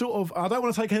 You can sort of... I don't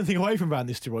want to take anything away from Van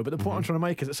Nistelrooy, but the point I'm trying to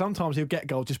make is that sometimes he'll get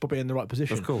goals just by being in the right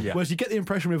position. Of course. Yeah. Whereas you get the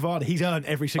impression with Vardy, he's earned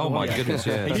every single Oh, one. my goodness,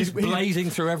 yeah. He's blazing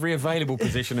through every available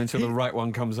position until the right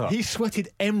one comes up. He sweated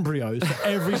embryos for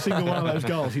every single one of those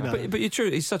goals, you know. But you're true,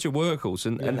 he's such a workhorse.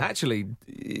 And actually,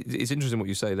 it's interesting what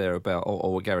you say there about,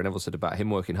 or what Gary Neville said about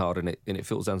him working hard and it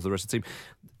filters down to the rest of the team.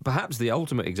 Perhaps the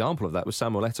ultimate example of that was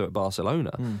Samuel Eto'o at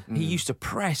Barcelona. He used to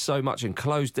press so much and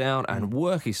close down and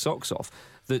work his socks off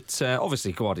that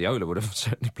obviously Guardiola would have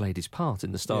certainly played his part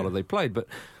in the style that they played, but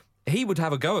he would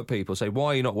have a go at people, say, why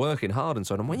are you not working hard and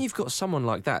so on. And when you've got someone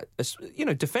like that,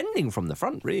 defending from the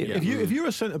front, really. If you're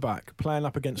a centre-back playing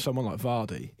up against someone like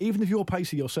Vardy, even if you're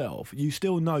pacey yourself, you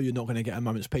still know you're not going to get a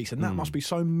moment's peace, and that must be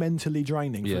so mentally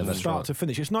draining from start to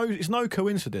finish. It's no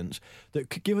coincidence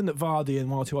that, given that Vardy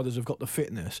and 1 or 2 others have got the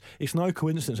fitness, it's no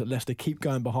coincidence that Leicester keep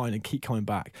going behind and keep coming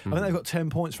back. I think they've got 10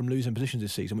 points from losing positions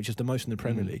this season, which is the most in the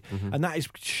Premier League, and that is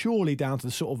surely down to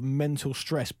the sort of mental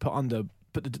stress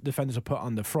but the defenders are put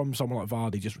under from someone like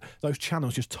Vardy, just those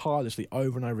channels just tirelessly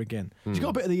over and over again. He's got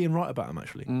a bit of the Ian Wright about him,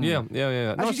 actually. Yeah.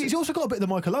 Actually, he's also got a bit of the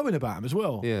Michael Owen about him as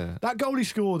well. Yeah. That goal he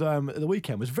scored at the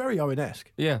weekend was very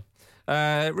Owen-esque. Yeah.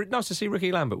 Nice to see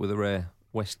Ricky Lambert with a rare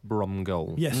West Brom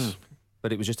goal. Yes.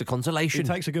 But it was just a consolation.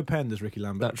 He takes a good pen, does Ricky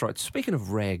Lambert. That's right. Speaking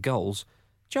of rare goals,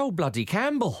 Joel bloody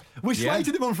Campbell. We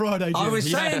slated him on Friday, Jim. I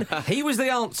was saying he was the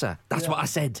answer. That's what I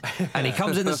said. And he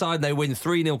comes in the side and they win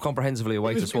 3-0 comprehensively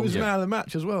away to He was Swansea. man of the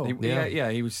match as well.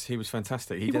 He was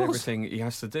fantastic. He did everything he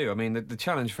has to do. I mean, the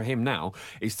challenge for him now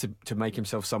is to make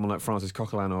himself someone like Francis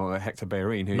Coquelin or Hector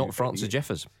Bellerin, who Not Francis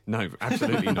Jeffers. No,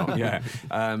 absolutely not. Yeah,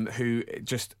 who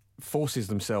just forces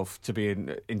themselves to be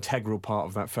an integral part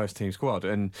of that first team squad,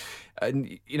 and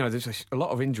there's a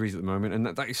lot of injuries at the moment, and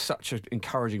that is such an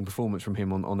encouraging performance from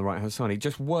him on the right hand side. He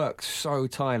just works so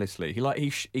tirelessly.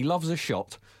 He loves a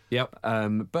shot. Yep.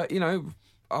 But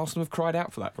Arsenal have cried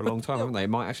out for that for a long time, haven't they? It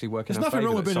might actually work in our There's nothing favour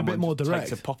wrong with that being a bit someone more direct.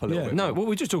 takes a pop a little bit. No, well,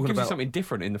 we're just talking Gives you about something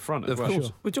different in the front as Of well.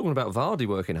 course. We're talking about Vardy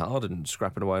working hard and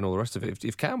scrapping away and all the rest of it.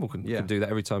 If Campbell can do that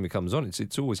every time he comes on,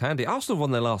 it's always handy. Arsenal have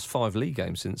won their last 5 league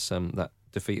games since that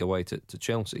defeat away to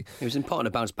Chelsea. It was important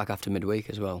to bounce back after midweek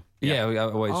as well. Yeah,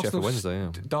 away to Sheffield Arsenal's Wednesday.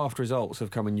 Yeah. Daft results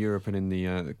have come in Europe and in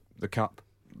the Cup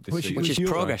this season. Which is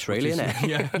progress, really, isn't it?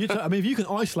 Yeah. I mean, if you can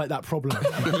isolate that problem,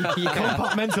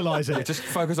 compartmentalise it. Just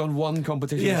focus on one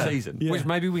competition a season, which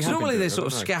maybe we have. Normally they're sort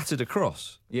of scattered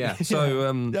across. Yeah.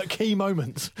 So key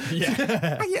moments. Are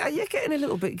you getting a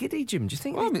little bit giddy, Jim? Do you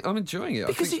think? Well, I'm enjoying it.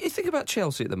 Because you think about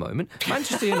Chelsea at the moment,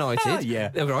 Manchester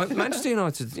United. They're right. Manchester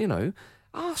United,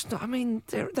 Arsenal. I mean,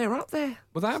 they're up there.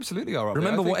 Well, they absolutely are up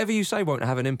Remember, there. whatever you say won't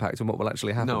have an impact on what will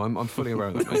actually happen. No, I'm fully aware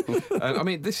of that, mate. I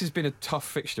mean, this has been a tough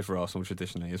fixture for Arsenal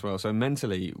traditionally as well. So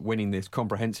mentally, winning this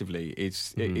comprehensively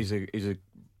is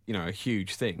a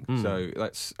huge thing. So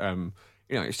that's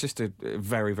it's just a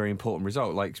very, very important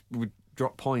result. Like, we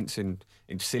drop points in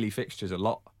silly fixtures a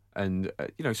lot. And,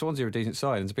 Swansea are a decent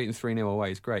side, and to beat them 3-0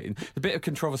 away is great. And a bit of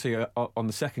controversy on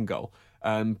the second goal,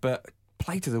 but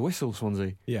play to the whistle,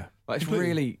 Swansea. Yeah. Like, it's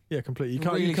really... Yeah, completely. You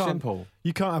can't simple.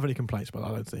 You can't have any complaints about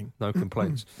that, I don't think. No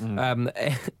complaints.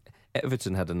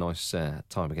 Everton had a nice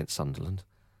time against Sunderland.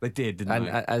 They did, didn't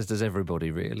they? As does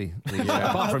everybody, really.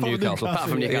 Apart from Newcastle. Apart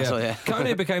from Newcastle, yeah.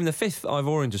 Kone became the 5th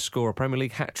Ivorian to score a Premier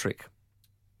League hat-trick.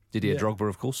 Didier Drogba,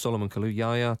 of course, Solomon Kalou,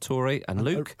 Yaya Toure and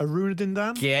Luke. Aruna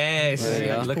Dindan? Yes.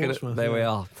 Look at it. There we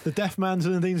are. The deaf man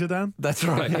Zinedine Zidane? That's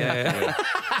right, yeah.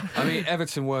 I mean,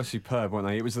 Everton were superb, weren't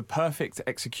they? It was the perfect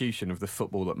execution of the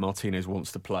football that Martinez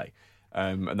wants to play.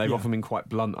 And they've often been quite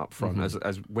blunt up front,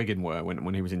 as Wigan were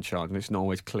when he was in charge, and it's not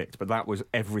always clicked. But that was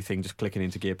everything just clicking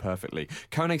into gear perfectly.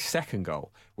 Kone's second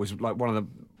goal was like one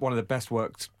of the best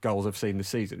worked goals I've seen this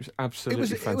season. It was absolutely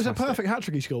fantastic. It was a perfect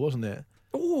hat-trick he scored, wasn't it?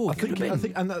 Oh, I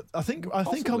think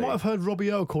I might have heard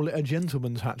Robbie Earle call it a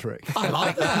gentleman's hat trick. I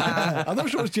like that. I'm not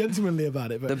sure what's gentlemanly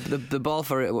about it, but the ball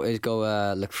for it is go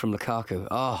from Lukaku.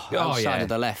 Outside of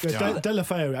the left.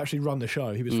 Delafeu actually run the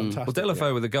show. He was fantastic. Well,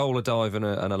 Delafeu with a goal, a dive, and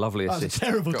a lovely assist. That's a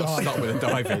terrible dive. Stop with a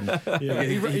dive in.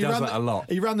 He does that a lot.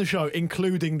 He ran the show,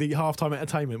 including the halftime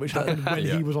entertainment, which happened when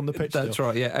he was on the pitch. That's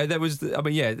right. Yeah, there was.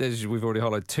 We've already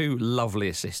highlighted 2 lovely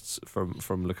assists from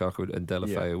Lukaku and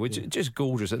Delafeu, which are just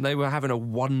gorgeous, and they were having a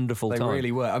wonderful time. They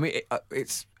really were. I mean,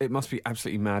 it must be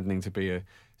absolutely maddening to be a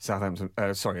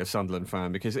Sunderland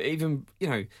fan, because even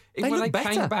when they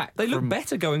came back, they look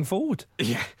better going forward.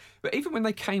 Yeah, but even when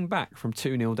they came back from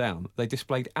 2-0 down, they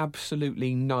displayed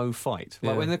absolutely no fight.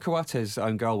 Like when the Coates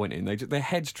own goal went in, their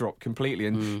heads dropped completely.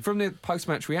 And from the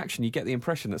post-match reaction, you get the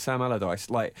impression that Sam Allardyce,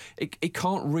 it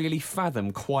can't really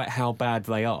fathom quite how bad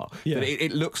they are. Yeah. But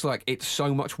it looks like it's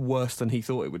so much worse than he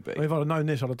thought it would be. Well, if I'd have known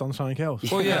this, I'd have done something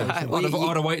else. Well, yeah, I'd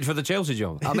have waited for the Chelsea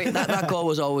job. I mean, that goal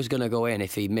was always going to go in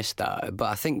if he missed that. But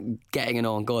I think getting an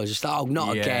own goal is just,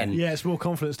 not again. Yeah, it's more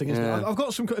confidence thing, isn't it? I've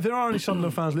got some. If there are any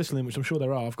Sunderland fans listening, which I'm sure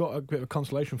there are, I've got a bit of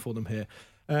consolation for them here.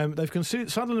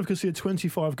 Sunderland have conceded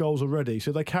 25 goals already,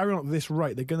 so they carry on at this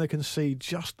rate, they're going to concede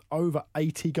just over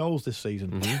 80 goals this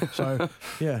season. So,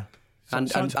 yeah.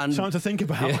 Something to think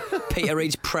about. Yeah. Peter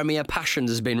Reid's Premier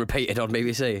Passions has been repeated on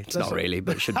BBC. It's not really,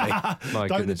 but it should be.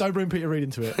 Don't bring Peter Reid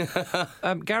into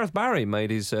it. Gareth Barry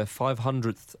made his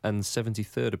 500th and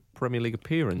 73rd Premier League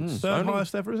appearance. Third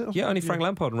highest ever, is it? Yeah, only Frank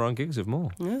Lampard and Ryan Giggs have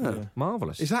more. Yeah.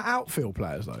 Marvellous. Is that outfield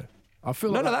players, though? I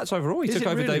feel no, that's overall. He took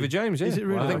over David James. Yeah. Is it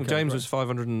really? I think James was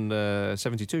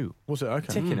 572. Was it?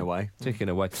 Okay. Ticking away.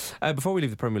 Before we leave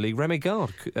the Premier League, Remy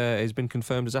Gard has been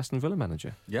confirmed as Aston Villa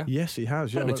manager. Yeah. Yes, he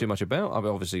has. Don't know too much about. I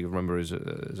mean, obviously, remember as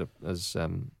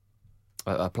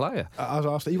a player. As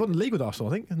Arsenal, he won the league with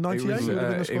Arsenal, I think.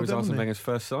 98. He was Arsene Wenger's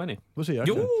first signing. Was he?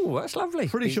 Okay. Oh, that's lovely.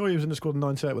 Pretty sure he was in the squad in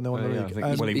 98 when they won the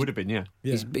league. Well, he would have been, yeah.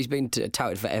 He's been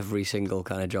touted for every single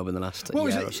kind of job in the last year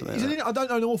or something. I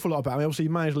don't know an awful lot about him. Obviously, he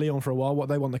managed Lyon for a while.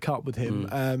 They won the cup with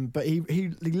him. But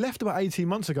he left about 18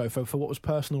 months ago for what was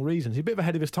personal reasons. He's a bit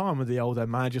ahead of his time with the older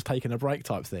managers taking a break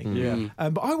type thing. Yeah.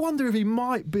 But I wonder if he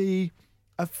might be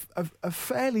a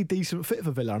fairly decent fit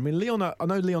for Villa. I mean, I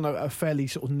know Lyon are a fairly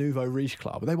sort of nouveau riche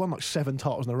club, but they won like 7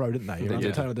 titles in a row, didn't they? Around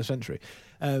the turn of the century.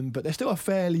 But they're still a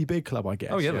fairly big club, I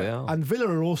guess. Oh, yeah, they are. And Villa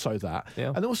are also that.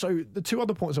 Yeah. And also, the 2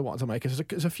 other points I wanted to make is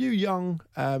there's a few young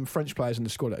French players in the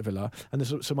squad at Villa, and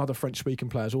there's some other French-speaking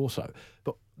players also.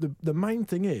 But the main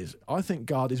thing is, I think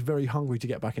Gard is very hungry to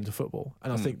get back into football.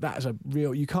 And I think that is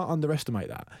you can't underestimate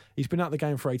that. He's been out of the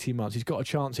game for 18 months. He's got a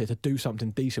chance here to do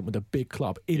something decent with a big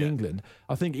club in England.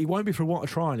 I think he won't be for want of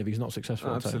trying if he's not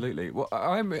successful. Absolutely. Well,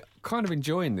 I'm kind of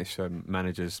enjoying this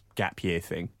manager's gap year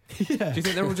thing. Yeah. Do you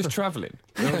think they're all just travelling?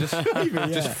 They're all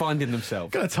just finding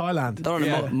themselves? Go to Thailand. They're on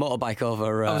a motorbike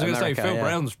over I was going to say, Phil yeah.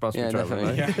 Brown's supposed to be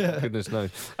travelling. Yeah. Goodness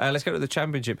knows. Let's go to the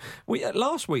Championship.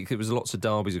 Last week, there was lots of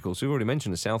derbies, of course. We've already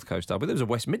mentioned the South Coast derby. There was a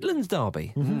West Midlands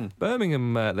derby. Mm-hmm.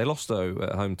 Birmingham, they lost, though,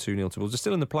 at home 2-0 to Wolves. They're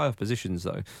still in the playoff positions,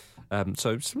 though.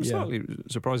 So some slightly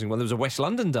surprising one. There was a West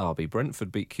London derby. Brentford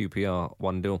beat QPR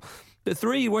 1-0. The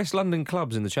 3 West London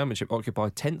clubs in the Championship occupy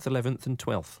 10th, 11th and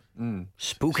 12th.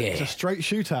 Spooky. It's a straight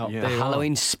shootout. Yeah. The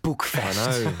Halloween spook fest.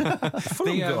 I know.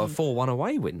 Fulham got a 4-1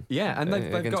 away win. Yeah, and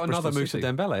they've against got another Bristol Moussa City.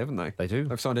 Dembele, haven't they? They do.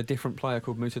 They've signed a different player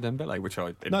called Moussa Dembele, which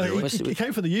I No, enjoy. he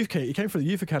came from the youth. He came from the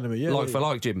youth academy. Yeah, Like for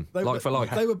like, Jim. Like for like.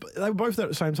 They were both there at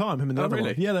the same time. Him and the Oh, other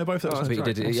really? one. Yeah, they were both there at the He same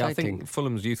time. did it. Yeah, I think Exciting.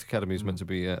 Fulham's youth academy is meant to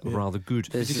be rather good.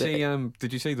 Did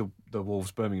you see the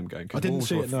Wolves Birmingham game? 'Cause I didn't Wolves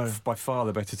see were it, no. by far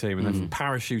the better team, and they've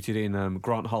parachuted in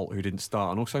Grant Holt, who didn't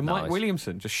start, and also Mike Nice.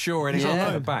 Williamson, just shoring it up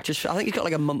at the back. I think he's got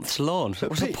like a month's loan.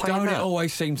 What's the Pete, point of Don't it that?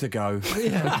 always seem to go?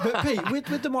 Yeah, but Pete,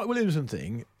 with the Mike Williamson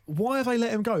thing, why have they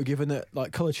let him go? Given that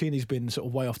like Colaccini's been sort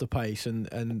of way off the pace and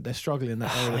they're struggling in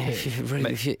that area. of the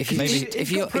pitch.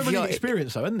 He's got Premier League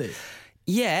experience, though, hasn't he?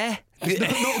 Yeah.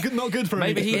 not good for him.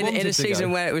 Maybe he in wanted a to season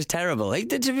go. where it was terrible. He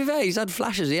did, to be fair, he's had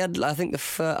flashes. He had, I think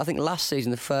last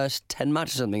season, the first 10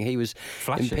 matches or something, he was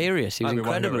Flashing. imperious. He was I'd be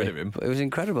wanting to incredible. get rid of him. It was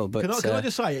incredible. But Can I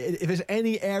just say, if there's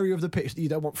any area of the pitch that you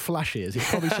don't want flashes, it's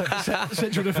probably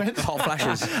central defence. hot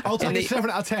flashes. I'll take In a the- 7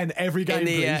 out of 10 every game,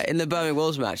 please. in the Birmingham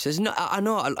Wolves match, there's no. I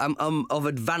know I'm of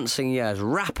advancing years,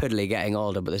 rapidly getting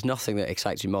older, but there's nothing that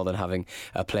excites me more than having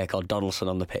a player called Donaldson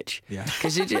on the pitch. Yeah.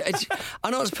 Because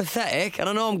I know it's pathetic, and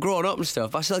I know I'm growing up and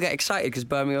stuff, but I still get excited because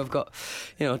Birmingham have got,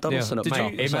 Donaldson up Did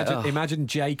top. you It's like, Imagine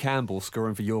Jay Campbell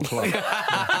scoring for your club.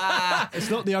 It's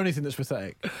not the only thing that's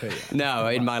pathetic. Pete. no,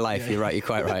 in my life, you're right. You're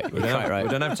quite right. You're quite right. We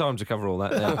don't have time to cover all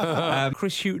that now.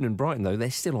 Chris Hughton and Brighton, though,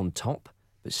 they're still on top.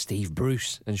 But Steve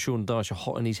Bruce and Sean Dyche are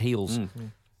hot on his heels.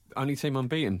 Only team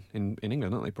unbeaten in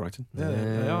England, aren't they, Brighton? Yeah,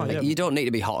 they are. Yeah. You don't need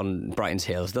to be hot on Brighton's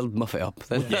heels. They'll muff it up.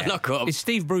 They'll knock it up. Is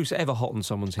Steve Bruce ever hot on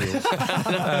someone's heels?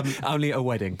 Only at a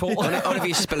wedding. Only if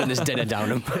he's spilling his dinner down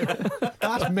him.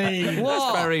 That's mean.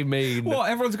 That's very mean. What?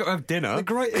 Everyone's got to have dinner. The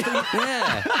greatest thing.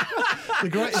 Yeah. The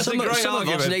greatest Some thing. of great us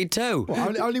argument. need two.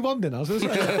 What, only one dinner, I was going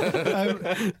to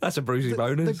say. That's a Brucey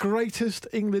bonus. The greatest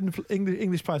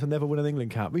English player to never win an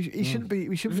England cap. We shouldn't be.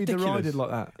 We shouldn't be Ridiculous. derided like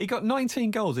that. He got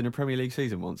 19 goals in a Premier League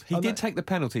season once. He I know. did take the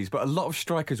penalties, but a lot of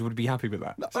strikers would be happy with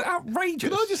that. It's outrageous.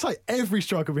 Can I just say, every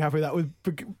striker would be happy with that, with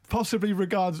possibly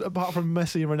regards, apart from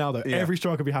Messi and Ronaldo, Yeah. every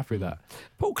striker would be happy with that.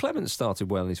 Paul Clement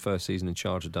started well in his first season in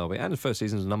charge of Derby, and his first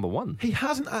season as number one. He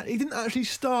hasn't. He didn't actually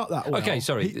start that well. Okay,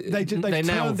 sorry. They They're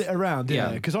now- turned it around. Yeah,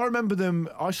 yeah. because I remember them.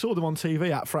 I saw them on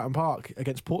TV at Fratton Park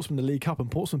against Portsmouth in the League Cup, and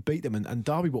Portsmouth beat them, and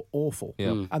Derby were awful.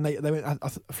 Yeah. And they went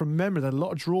from memory. They had a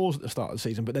lot of draws at the start of the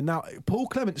season, but then now Paul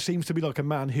Clement seems to be like a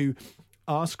man who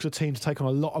asks a team to take on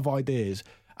a lot of ideas.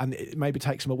 And it maybe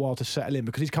takes him a while to settle in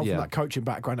because he's come Yeah. from that coaching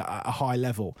background at a high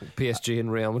level. PSG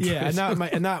and Real Madrid. Yeah,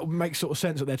 and that makes sort of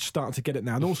sense that they're starting to get it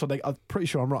now. And also, I'm pretty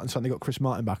sure I'm right in saying they got Chris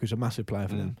Martin back, who's a massive player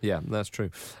for them. Yeah, that's true.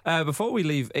 Before we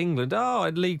leave England,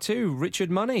 in League Two,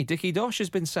 Richard Money, Dickie Dosh has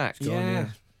been sacked. Yeah.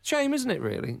 Shame, isn't it,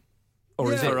 really?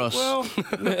 Or is Yeah, it? for us. Well,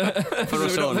 For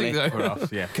us I don't only. think so. For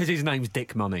us, yeah. Because his name's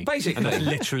Dick Money. Basically. And that's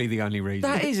literally the only reason.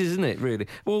 That is, isn't it, really?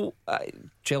 Well,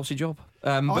 Chelsea job.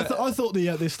 I But thought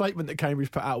the statement that Cambridge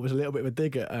put out was a little bit of a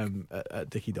dig at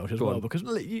Dickie Dosh as Go well, on. because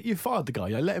look, you fired the guy,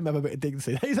 let him have a bit of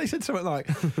dignity. They said something like,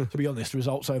 to be honest, the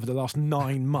results over the last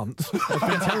 9 months have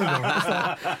been terrible. It's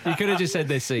like, you could have just said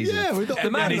this season. yeah, we're not, The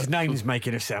man And is his name's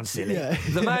making us sound silly. yeah.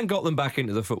 The man got them back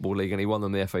into the Football League and he won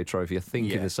them the FA Trophy, I think,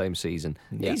 in Yeah. the same season.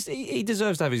 Yeah. He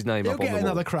deserves to have his name He'll up on get the wall.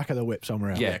 another crack of the whip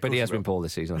somewhere else. Yeah, of but he course has he been poor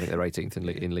this season. I think they're 18th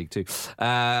in League Two.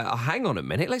 Hang on a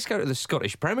minute. Let's go to the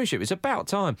Scottish Premiership. It's about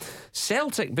time.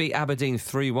 Celtic beat Aberdeen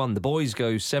 3-1. The boys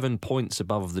go 7 points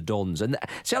above the Dons. And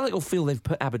Celtic will feel they've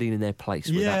put Aberdeen in their place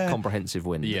with that Yeah. comprehensive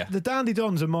win. Yeah. The Dandy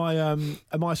Dons are my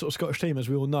sort of Scottish team, as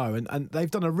we all know, and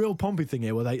they've done a real Pompey thing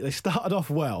here, where they started off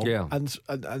well, Yeah. and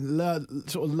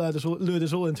lured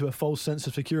us all into a false sense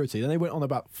of security. Then they went on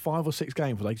about 5 or 6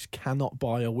 games where they just cannot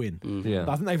buy a win. Yeah.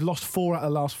 I think they've lost 4 out of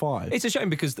the last 5. It's a shame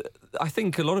because I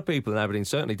think a lot of people in Aberdeen,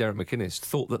 certainly Derek McInnes,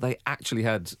 thought that they actually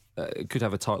could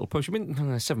have a title push. I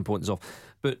mean, 7 points off,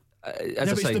 but as I but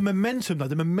it's say, the momentum, though.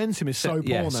 The momentum is so poor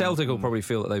yeah, now. Celtic will probably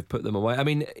feel that they've put them away. I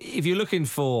mean, if you're looking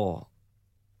for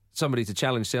somebody to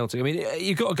challenge Celtic, I mean,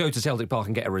 you've got to go to Celtic Park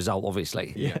and get a result,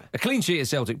 obviously. Yeah. A clean sheet at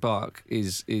Celtic Park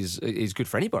is good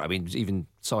for anybody. I mean, even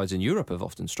sides in Europe have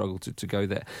often struggled to go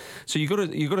there. So you've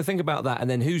got to think about that, and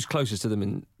then who's closest to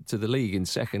them to the league in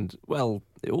second? Well,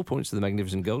 it all points to the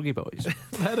magnificent Golgi boys.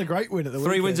 They had a great win at the 3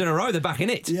 weekend. wins in a row, they're back in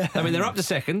it. Yeah. I mean, they're up to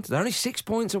second. They're only 6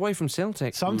 points away from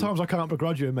Celtic. Sometimes I can't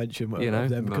begrudge you a mention of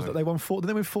them because they won 4. Did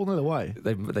they win 4-0 away?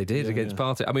 They did against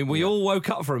Partick. I mean, we all woke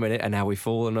up for a minute and now we've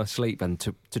fallen asleep. And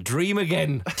to dream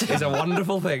again is a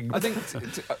wonderful thing. I think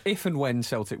if and when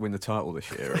Celtic win the title this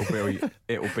year,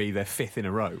 it'll be their 5th in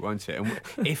a row, won't it? And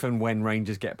if and when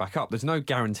Rangers get back up. There's no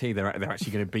guarantee they're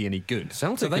actually going to be any good.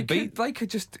 Celtic so could they could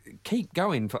just keep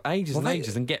going for ages and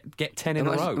ages and get 10 in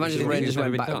a row. Imagine if Rangers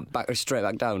went straight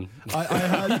back down. I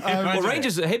heard, well,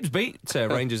 Hibs beat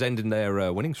Rangers ending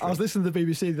their winning streak. I was listening to the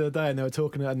BBC the other day and they were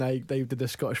talking, and they did the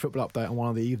Scottish football update on one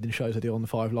of the evening shows they do on the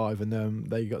 5 Live, and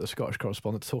they got the Scottish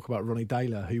correspondent to talk about Ronnie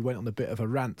Taylor, who went on a bit of a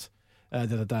rant the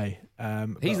other day.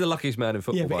 He's the luckiest man in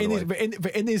football, by the way.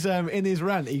 But in his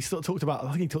rant, he sort of talked about, I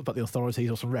think he talked about the authorities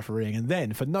or some refereeing, and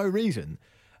then for no reason,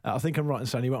 I think I'm right in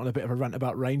saying he went on a bit of a rant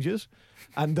about Rangers,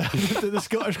 and the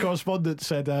Scottish correspondent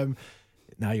said,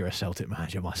 now you're a Celtic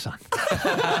manager, my son.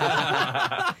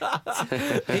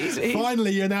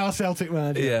 Finally, you're now a Celtic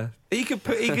manager. Yeah, he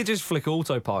could just flick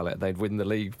autopilot. They'd win the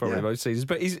league probably most seasons.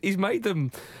 But he's made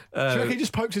them. Do you reckon he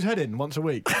just pokes his head in once a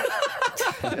week?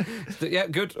 Yeah,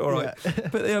 good, all right.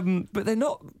 Yeah. But they're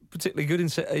not particularly good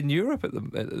in Europe at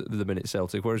the minute,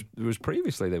 Celtic. Whereas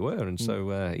previously they were, and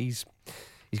so he's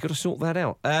got to sort that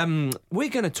out. We're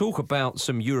going to talk about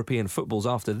some European footballs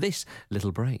after this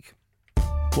little break.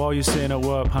 While you're sitting at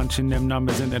work punching them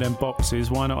numbers into them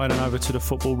boxes, why not head on over to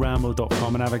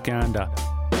thefootballramble.com and have a gander?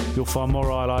 You'll find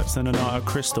more highlights than a night at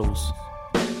Crystals.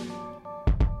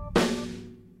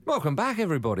 Welcome back,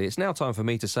 everybody. It's now time for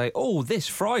me to say, this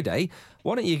Friday,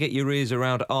 why don't you get your ears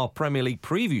around our Premier League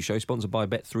preview show sponsored by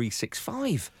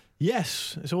Bet365?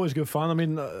 Yes, it's always good fun. I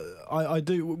mean,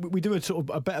 we do a sort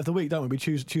of a bet of the week, don't we? We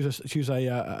choose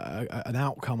an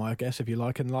outcome, I guess, if you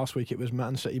like. And last week it was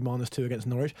Man City -2 against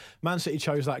Norwich. Man City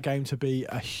chose that game to be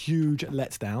a huge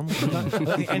letdown. I don't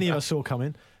think any of us saw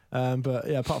coming. But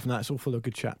yeah, apart from that, it's all full of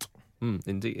good chat.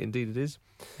 Indeed it is.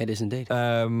 It is indeed.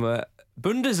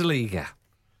 Bundesliga.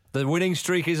 The winning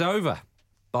streak is over.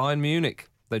 Bayern Munich.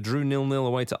 They drew 0-0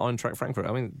 away to Eintracht Frankfurt.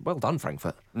 I mean, well done,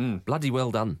 Frankfurt. Bloody well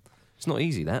done. It's not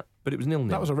easy, that, but it was 0-0.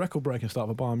 That was a record-breaking start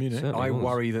for Bayern Munich. I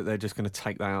worry that they're just going to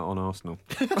take that out on Arsenal.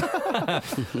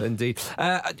 Indeed.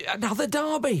 Another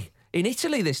derby in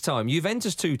Italy this time.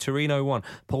 Juventus 2, Torino 1.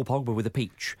 Paul Pogba with a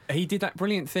peach. He did that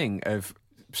brilliant thing of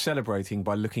celebrating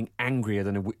by looking angrier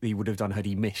than he would have done had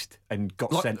he missed and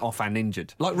got sent off and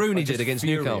injured. Like Rooney did against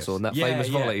Newcastle in that famous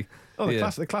volley. Oh,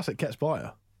 the classic gets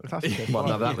Bayer. Well,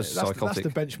 no, that was psychotic. That's the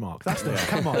benchmark. That's the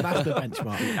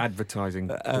benchmark.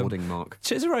 Advertising boarding mark.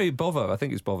 Cesare Bova, I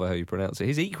think it's Bova how you pronounce it,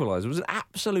 his equaliser was an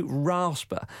absolute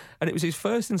rasper, and it was his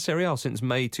first in Serie A since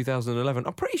May 2011.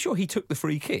 I'm pretty sure he took the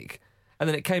free kick. And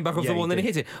then it came back off the wall and then he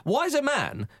hit it. Why is a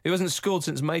man who hasn't scored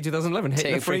since May 2011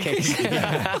 hitting a free kick?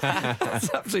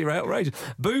 That's absolutely outrageous.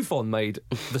 Buffon made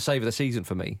the save of the season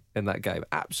for me in that game.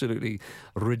 Absolutely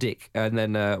ridiculous. And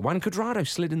then Juan Cuadrado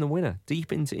slid in the winner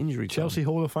deep into injury time. Chelsea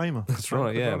Hall of Famer. That's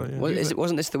right, yeah. Well,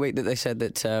 wasn't this the week that they said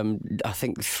that, I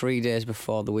think 3 days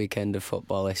before the weekend of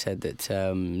football, they said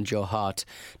that Joe Hart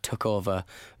took over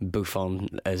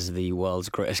Buffon as the world's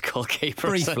greatest goalkeeper?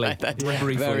 Briefly.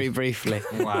 Very briefly.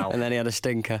 Wow. And then he had a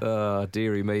stinker. Oh,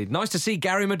 dearie me. Nice to see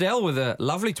Gary Medel with a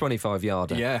lovely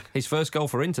 25-yarder. Yeah. His first goal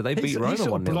for Inter. They beat Roma 1-0. He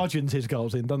sort of bludgeons his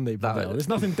goals in, doesn't he? There's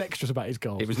nothing dexterous about his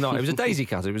goals. It was not. It was a daisy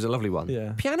cutter. It was a lovely one.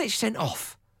 Yeah. Pjanic sent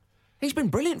off. He's been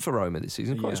brilliant for Roma this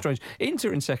season. Quite strange.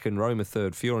 Inter in second, Roma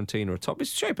third, Fiorentina atop.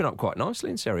 It's shaping up quite nicely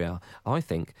in Serie A, I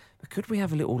think. But could we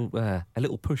have a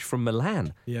little push from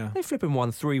Milan? Yeah. They flipping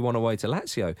 3-1 away to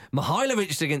Lazio.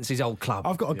 Mihailovic against his old club.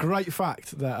 I've got a great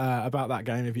fact that about that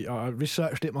game. I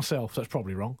researched it myself, so that's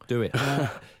probably wrong. Do it.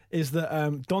 Is that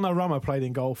Donnarumma played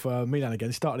in goal for Milan again.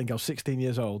 He started in goal, 16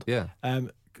 years old. Yeah.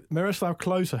 Miroslav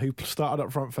Klose, who started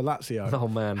up front for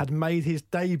Lazio, had made his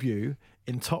debut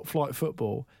in top-flight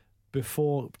football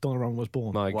before Donnarumma was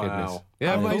born. My goodness.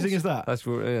 Yeah, how amazing is that? That's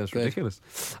ridiculous.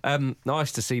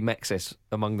 Nice to see Mexes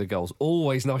among the goals.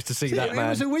 Always nice to see that man. It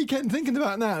was a weekend, thinking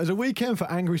about it now, it was a weekend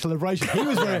for angry celebration. He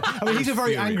was he's a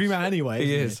very angry man anyway.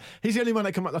 He is. He's the only one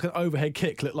that can make like an overhead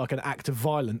kick look like an act of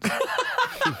violence.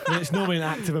 It's normally an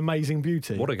act of amazing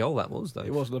beauty. What a goal that was, though.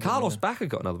 It was lovely. Carlos Bacca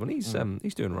got another one. He's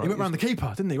doing right. He went round the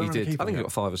keeper, didn't he? He did. I think he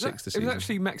got 5 or 6 this season. It was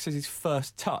actually Max's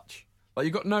first touch. Like,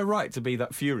 you've got no right to be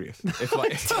that furious. If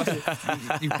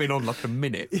you've been on like a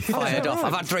minute. Fired off.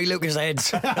 I've had 3 Lucas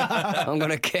heads. I'm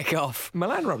going to kick off.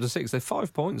 Milan are up to 6. They're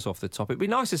 5 points off the top. It'd be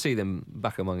nice to see them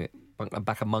back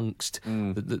amongst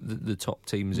the top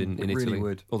teams in Italy. Really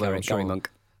would. Although Gary Monk.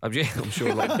 I'm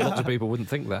sure lots of people wouldn't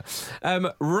think that.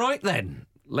 Right then,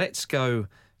 let's go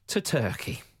to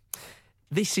Turkey.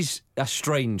 This is a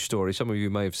strange story. Some of you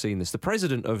may have seen this. The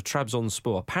president of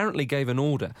Trabzonspor apparently gave an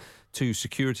order to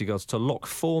security guards to lock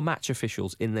 4 match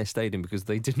officials in their stadium because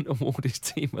they didn't award his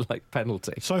team a late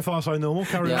penalty. So far, so normal.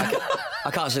 Carry on.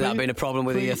 I can't see that being a problem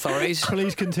with the authorities.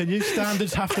 Please continue.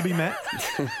 Standards have to be met.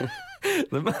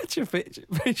 The match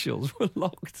officials were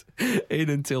locked in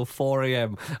until 4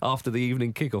 a.m. after the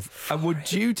evening kickoff and were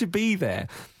due to be there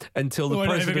until the We're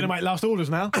not even president... going to make last orders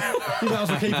now. You might as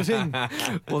well keep us in.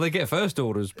 Well, they get first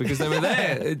orders because they were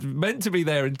there. It's meant to be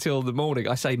there until the morning.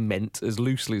 I say meant as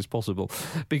loosely as possible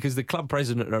because the club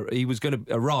president, he was going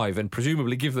to arrive and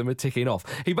presumably give them a ticking off.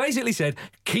 He basically said,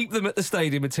 keep them at the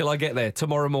stadium until I get there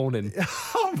tomorrow morning.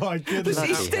 Oh, my goodness.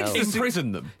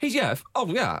 Imprison them. He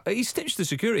stitched the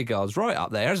security guards right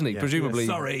up there, hasn't he? Presumably.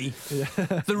 Sorry.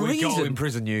 The We've got to reason...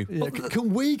 imprison you. Yeah,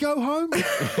 can we go home?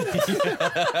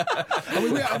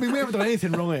 I mean, we haven't done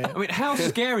anything wrong here. I mean, how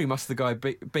scary must the guy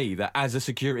be that as a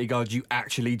security guard you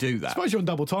actually do that? I suppose you're on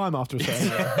double time after a second.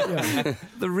 Yeah.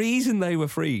 The reason they were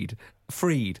freed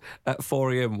at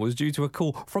 4 a.m. was due to a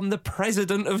call from the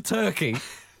president of Turkey.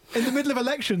 In the middle of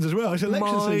elections as well. It's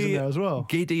election season there as well.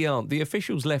 Giddy aunt. The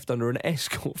officials left under an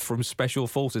escort from special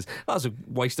forces. That's a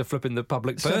waste of flipping the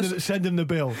public purse. Send him the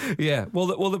bill. Yeah. Well,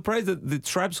 the president, the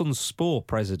Trabzonspor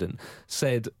president,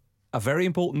 said, a very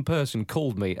important person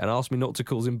called me and asked me not to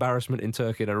cause embarrassment in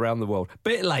Turkey and around the world.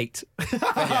 Bit late.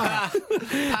 Past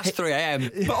 3 a.m.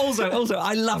 But also,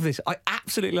 I love this. I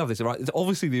absolutely love this. Right?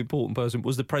 Obviously, the important person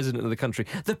was the president of the country.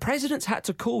 The president's had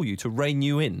to call you to rein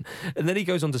you in. And then he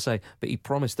goes on to say, but he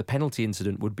promised the penalty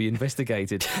incident would be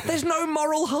investigated. There's no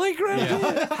moral high ground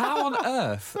here. How on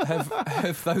earth have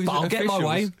those I'll officials... get my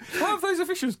way. How have those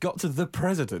officials got to the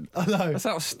president? I know. That's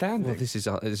outstanding. Well, this is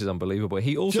unbelievable.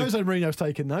 He also... Jose Mourinho's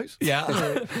taking notes.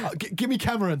 Yeah. Give me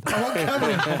Cameron. I want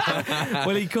Cameron.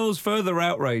 Well, he caused further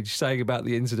outrage, saying about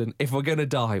the incident, if we're going to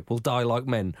die, we'll die like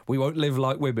men. We won't live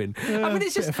like women. I mean,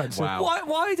 it's just... Wow.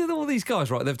 Why do all these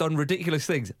guys, right, they've done ridiculous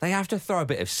things. They have to throw a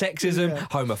bit of sexism,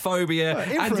 homophobia...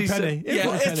 In for a penny.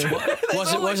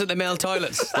 Was it the male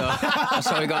toilets, though? That's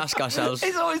how we got to ask ourselves.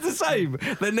 It's always the same.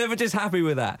 They're never just happy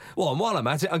with that. Well, and while I'm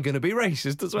at it, I'm going to be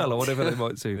racist as well, or whatever they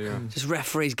might do. Yeah. Just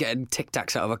referees getting Tic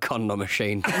Tacs out of a condom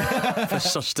machine for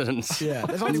sustenance. Yeah,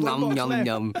 there's only one box left.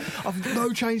 I've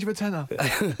no change of a tenner.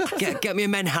 Get me a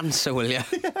Menhancer, will you?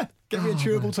 Get me a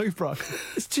chewable toothbrush.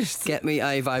 It's just... Get me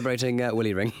a vibrating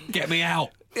willy ring. Get me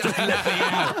out. Let me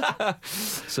out.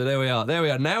 So there we are.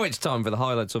 Now it's time for the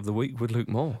highlights of the week with Luke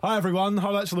Moore. Hi everyone,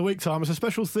 highlights of the week time. It's a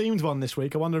special themed one this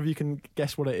week. I wonder if you can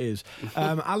guess what it is.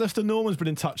 Alistair Norman's been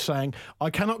in touch saying,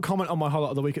 I cannot comment on my highlight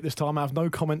of the week at this time. I have no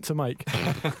comment to make.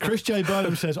 Chris J.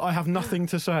 Burnham says, I have nothing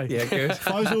to say. Yeah, good.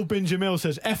 Faisal bin Jamil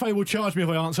says, FA will charge me if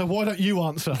I answer. Why don't you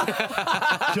answer?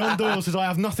 John Doyle says, I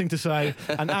have nothing to say.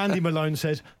 And Andy Malone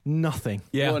says, nothing.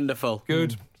 Yeah. Wonderful.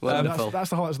 Good. Wonderful.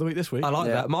 That's the highlights of the week this week. I like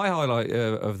that. My highlight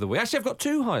of the week. Actually, I've got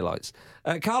two highlights.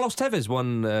 Carlos Tevez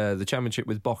won the championship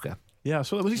with Boca. Yeah,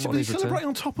 so was he celebrating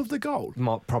on top of the goal?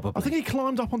 Probably. I think he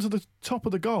climbed up onto the top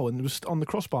of the goal and was on the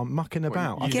crossbar mucking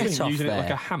about. Get off using there. it like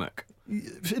a hammock.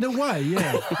 In a way,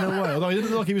 yeah. In a way. Although he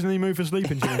didn't look like he was in any mood for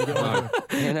sleeping.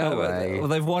 In a way. Well,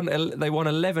 they won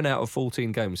 11 out of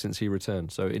 14 games since he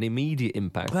returned, so an immediate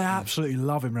impact. They absolutely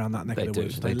love him around that neck of the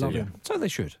woods. They love him. So they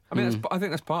should. I mean, I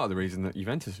think that's part of the reason that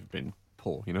Juventus have been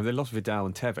poor. You know, they lost Vidal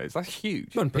and Tevez. That's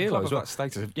huge. And Pirlo as well. That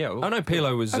status. Yeah. I know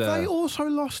Pirlo was... Have they also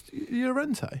lost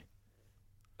Llorente?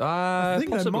 I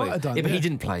think possibly. they might have done. Yeah, but yeah. he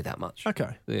didn't play that much.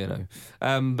 Okay. You know.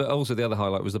 But also the other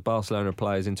highlight was the Barcelona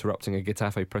players interrupting a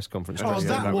Getafe press conference. Oh,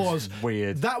 that was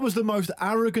weird. That was the most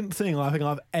arrogant thing I think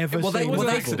I've ever seen. It was an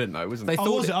accident, though, wasn't it?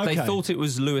 They thought it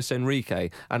was Luis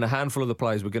Enrique, and a handful of the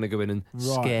players were going to go in and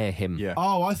scare him. Yeah.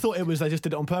 Oh, I thought it was they just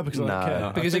did it on purpose.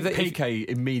 No, because if Piqué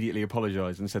immediately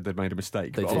apologised and said th'd made a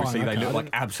mistake. But obviously, they looked like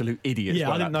absolute idiots. Yeah,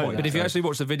 by I didn't know point. But if you actually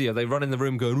watch the video, they run in the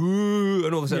room going, ooh,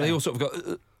 and all of a sudden they all sort of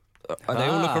go... and they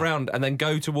all look around and then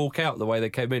go to walk out the way they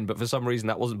came in, but for some reason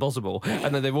that wasn't possible.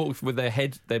 And then they walked with their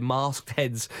masked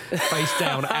heads face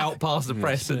down out past the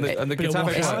press and the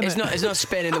Getafe. It's not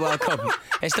Spain in the World Cup.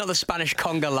 It's not the Spanish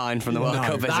conga line from the World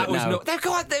Cup, is it? No.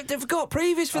 They've got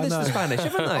previous for this, the Spanish,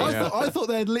 haven't they? I thought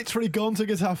they had literally gone to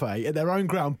Getafe at their own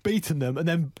ground, beaten them, and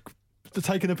then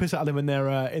taking a piss out of them in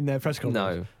their press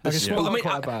conference. No,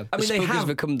 quite bad. I mean, they have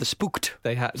become the spooked.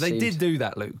 They did do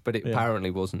that, Luke, but it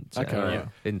apparently wasn't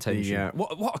intention.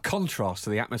 What a contrast to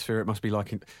the atmosphere it must be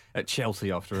like at Chelsea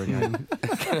after a game.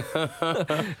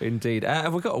 Indeed.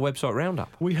 Have we got a website roundup?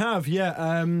 We have,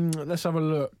 yeah. Let's have a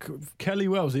look. Kelly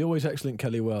Wells, the always excellent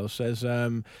Kelly Wells, says...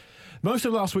 most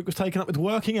of last week was taken up with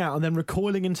working out and then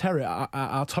recoiling in terror at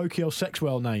our Tokyo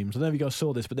Sexwell names. I don't know if you guys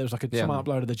saw this, but there was someone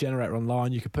uploaded the generator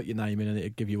online. You could put your name in and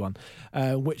it'd give you one,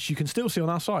 which you can still see on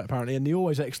our site, apparently. And the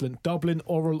always excellent Dublin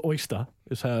Oral Oyster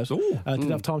is hers.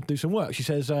 Didn't have time to do some work. She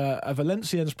says, a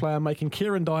Valenciennes player making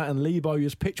Kieran Dyer and Lee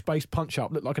Bowyer's pitch-based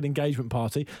punch-up look like an engagement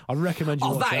party. I recommend you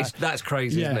watch that. That's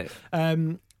crazy, isn't it?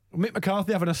 Mick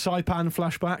McCarthy having a Saipan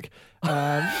flashback.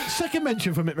 Second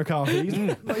mention for Mick McCarthy. He's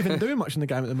not even doing much in the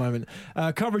game at the moment.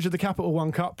 Coverage of the Capital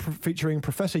One Cup featuring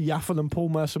Professor Yaffle and Paul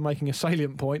Mercer making a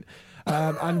salient point.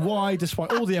 And why,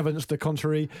 despite all the evidence to the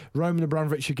contrary, Roman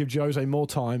Abramovich should give Jose more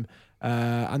time.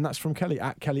 And that's from Kelly,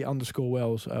 at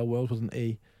Kelly_Wells. Wells with an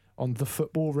E. On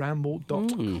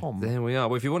thefootballramble.com. There we are.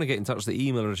 Well, if you want to get in touch, the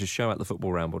email address is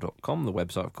show@thefootballramble.com. The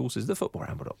website, of course, is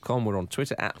thefootballramble.com. We're on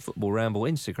Twitter @footballramble,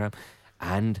 Instagram,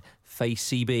 and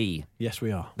FaceCB. Yes,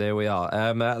 we are. There we are.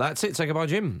 That's it. Say goodbye,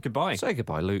 Jim. Goodbye. Say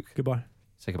goodbye, Luke. Goodbye.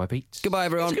 Say goodbye, Pete. Goodbye,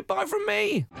 everyone. It's goodbye from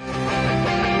me.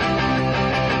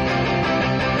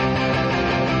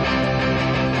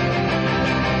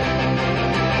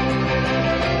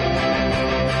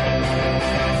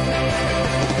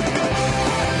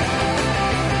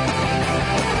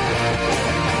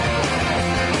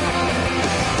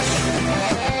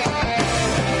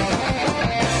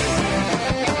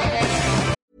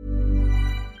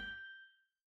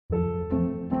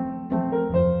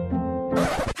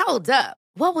 Hold up.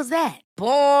 What was that?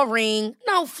 Boring.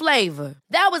 No flavor.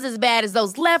 That was as bad as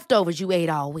those leftovers you ate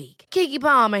all week. Keke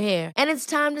Palmer here, and it's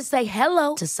time to say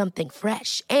hello to something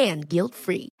fresh and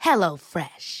guilt-free. Hello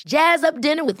Fresh. Jazz up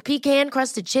dinner with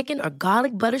pecan-crusted chicken or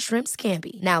garlic butter shrimp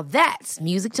scampi. Now that's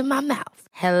music to my mouth.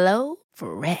 Hello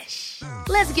Fresh.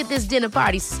 Let's get this dinner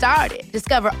party started.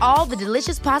 Discover all the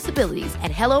delicious possibilities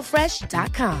at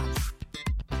hellofresh.com.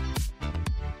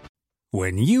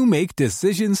 When you make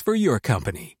decisions for your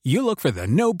company, you look for the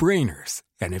no-brainers.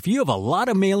 And if you have a lot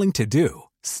of mailing to do,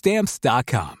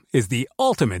 Stamps.com is the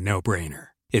ultimate no-brainer.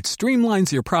 It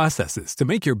streamlines your processes to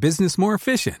make your business more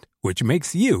efficient, which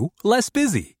makes you less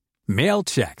busy. Mail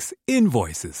checks,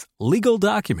 invoices, legal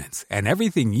documents, and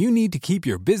everything you need to keep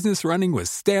your business running with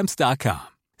Stamps.com.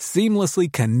 Seamlessly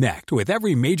connect with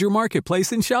every major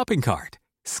marketplace and shopping cart.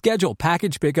 Schedule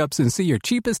package pickups and see your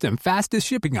cheapest and fastest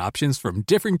shipping options from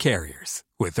different carriers.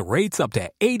 With rates up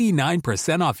to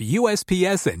 89% off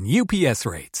USPS and UPS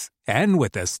rates. And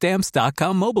with the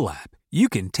Stamps.com mobile app, you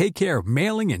can take care of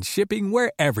mailing and shipping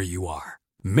wherever you are.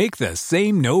 Make the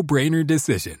same no-brainer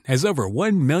decision as over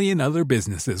 1 million other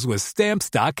businesses with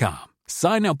Stamps.com.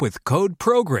 Sign up with code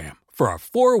PROGRAM for a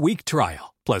 4-week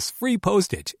trial, plus free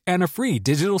postage and a free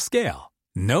digital scale.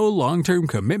 No long-term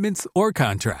commitments or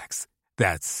contracts.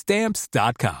 That's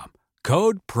Stamps.com.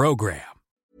 Code PROGRAM.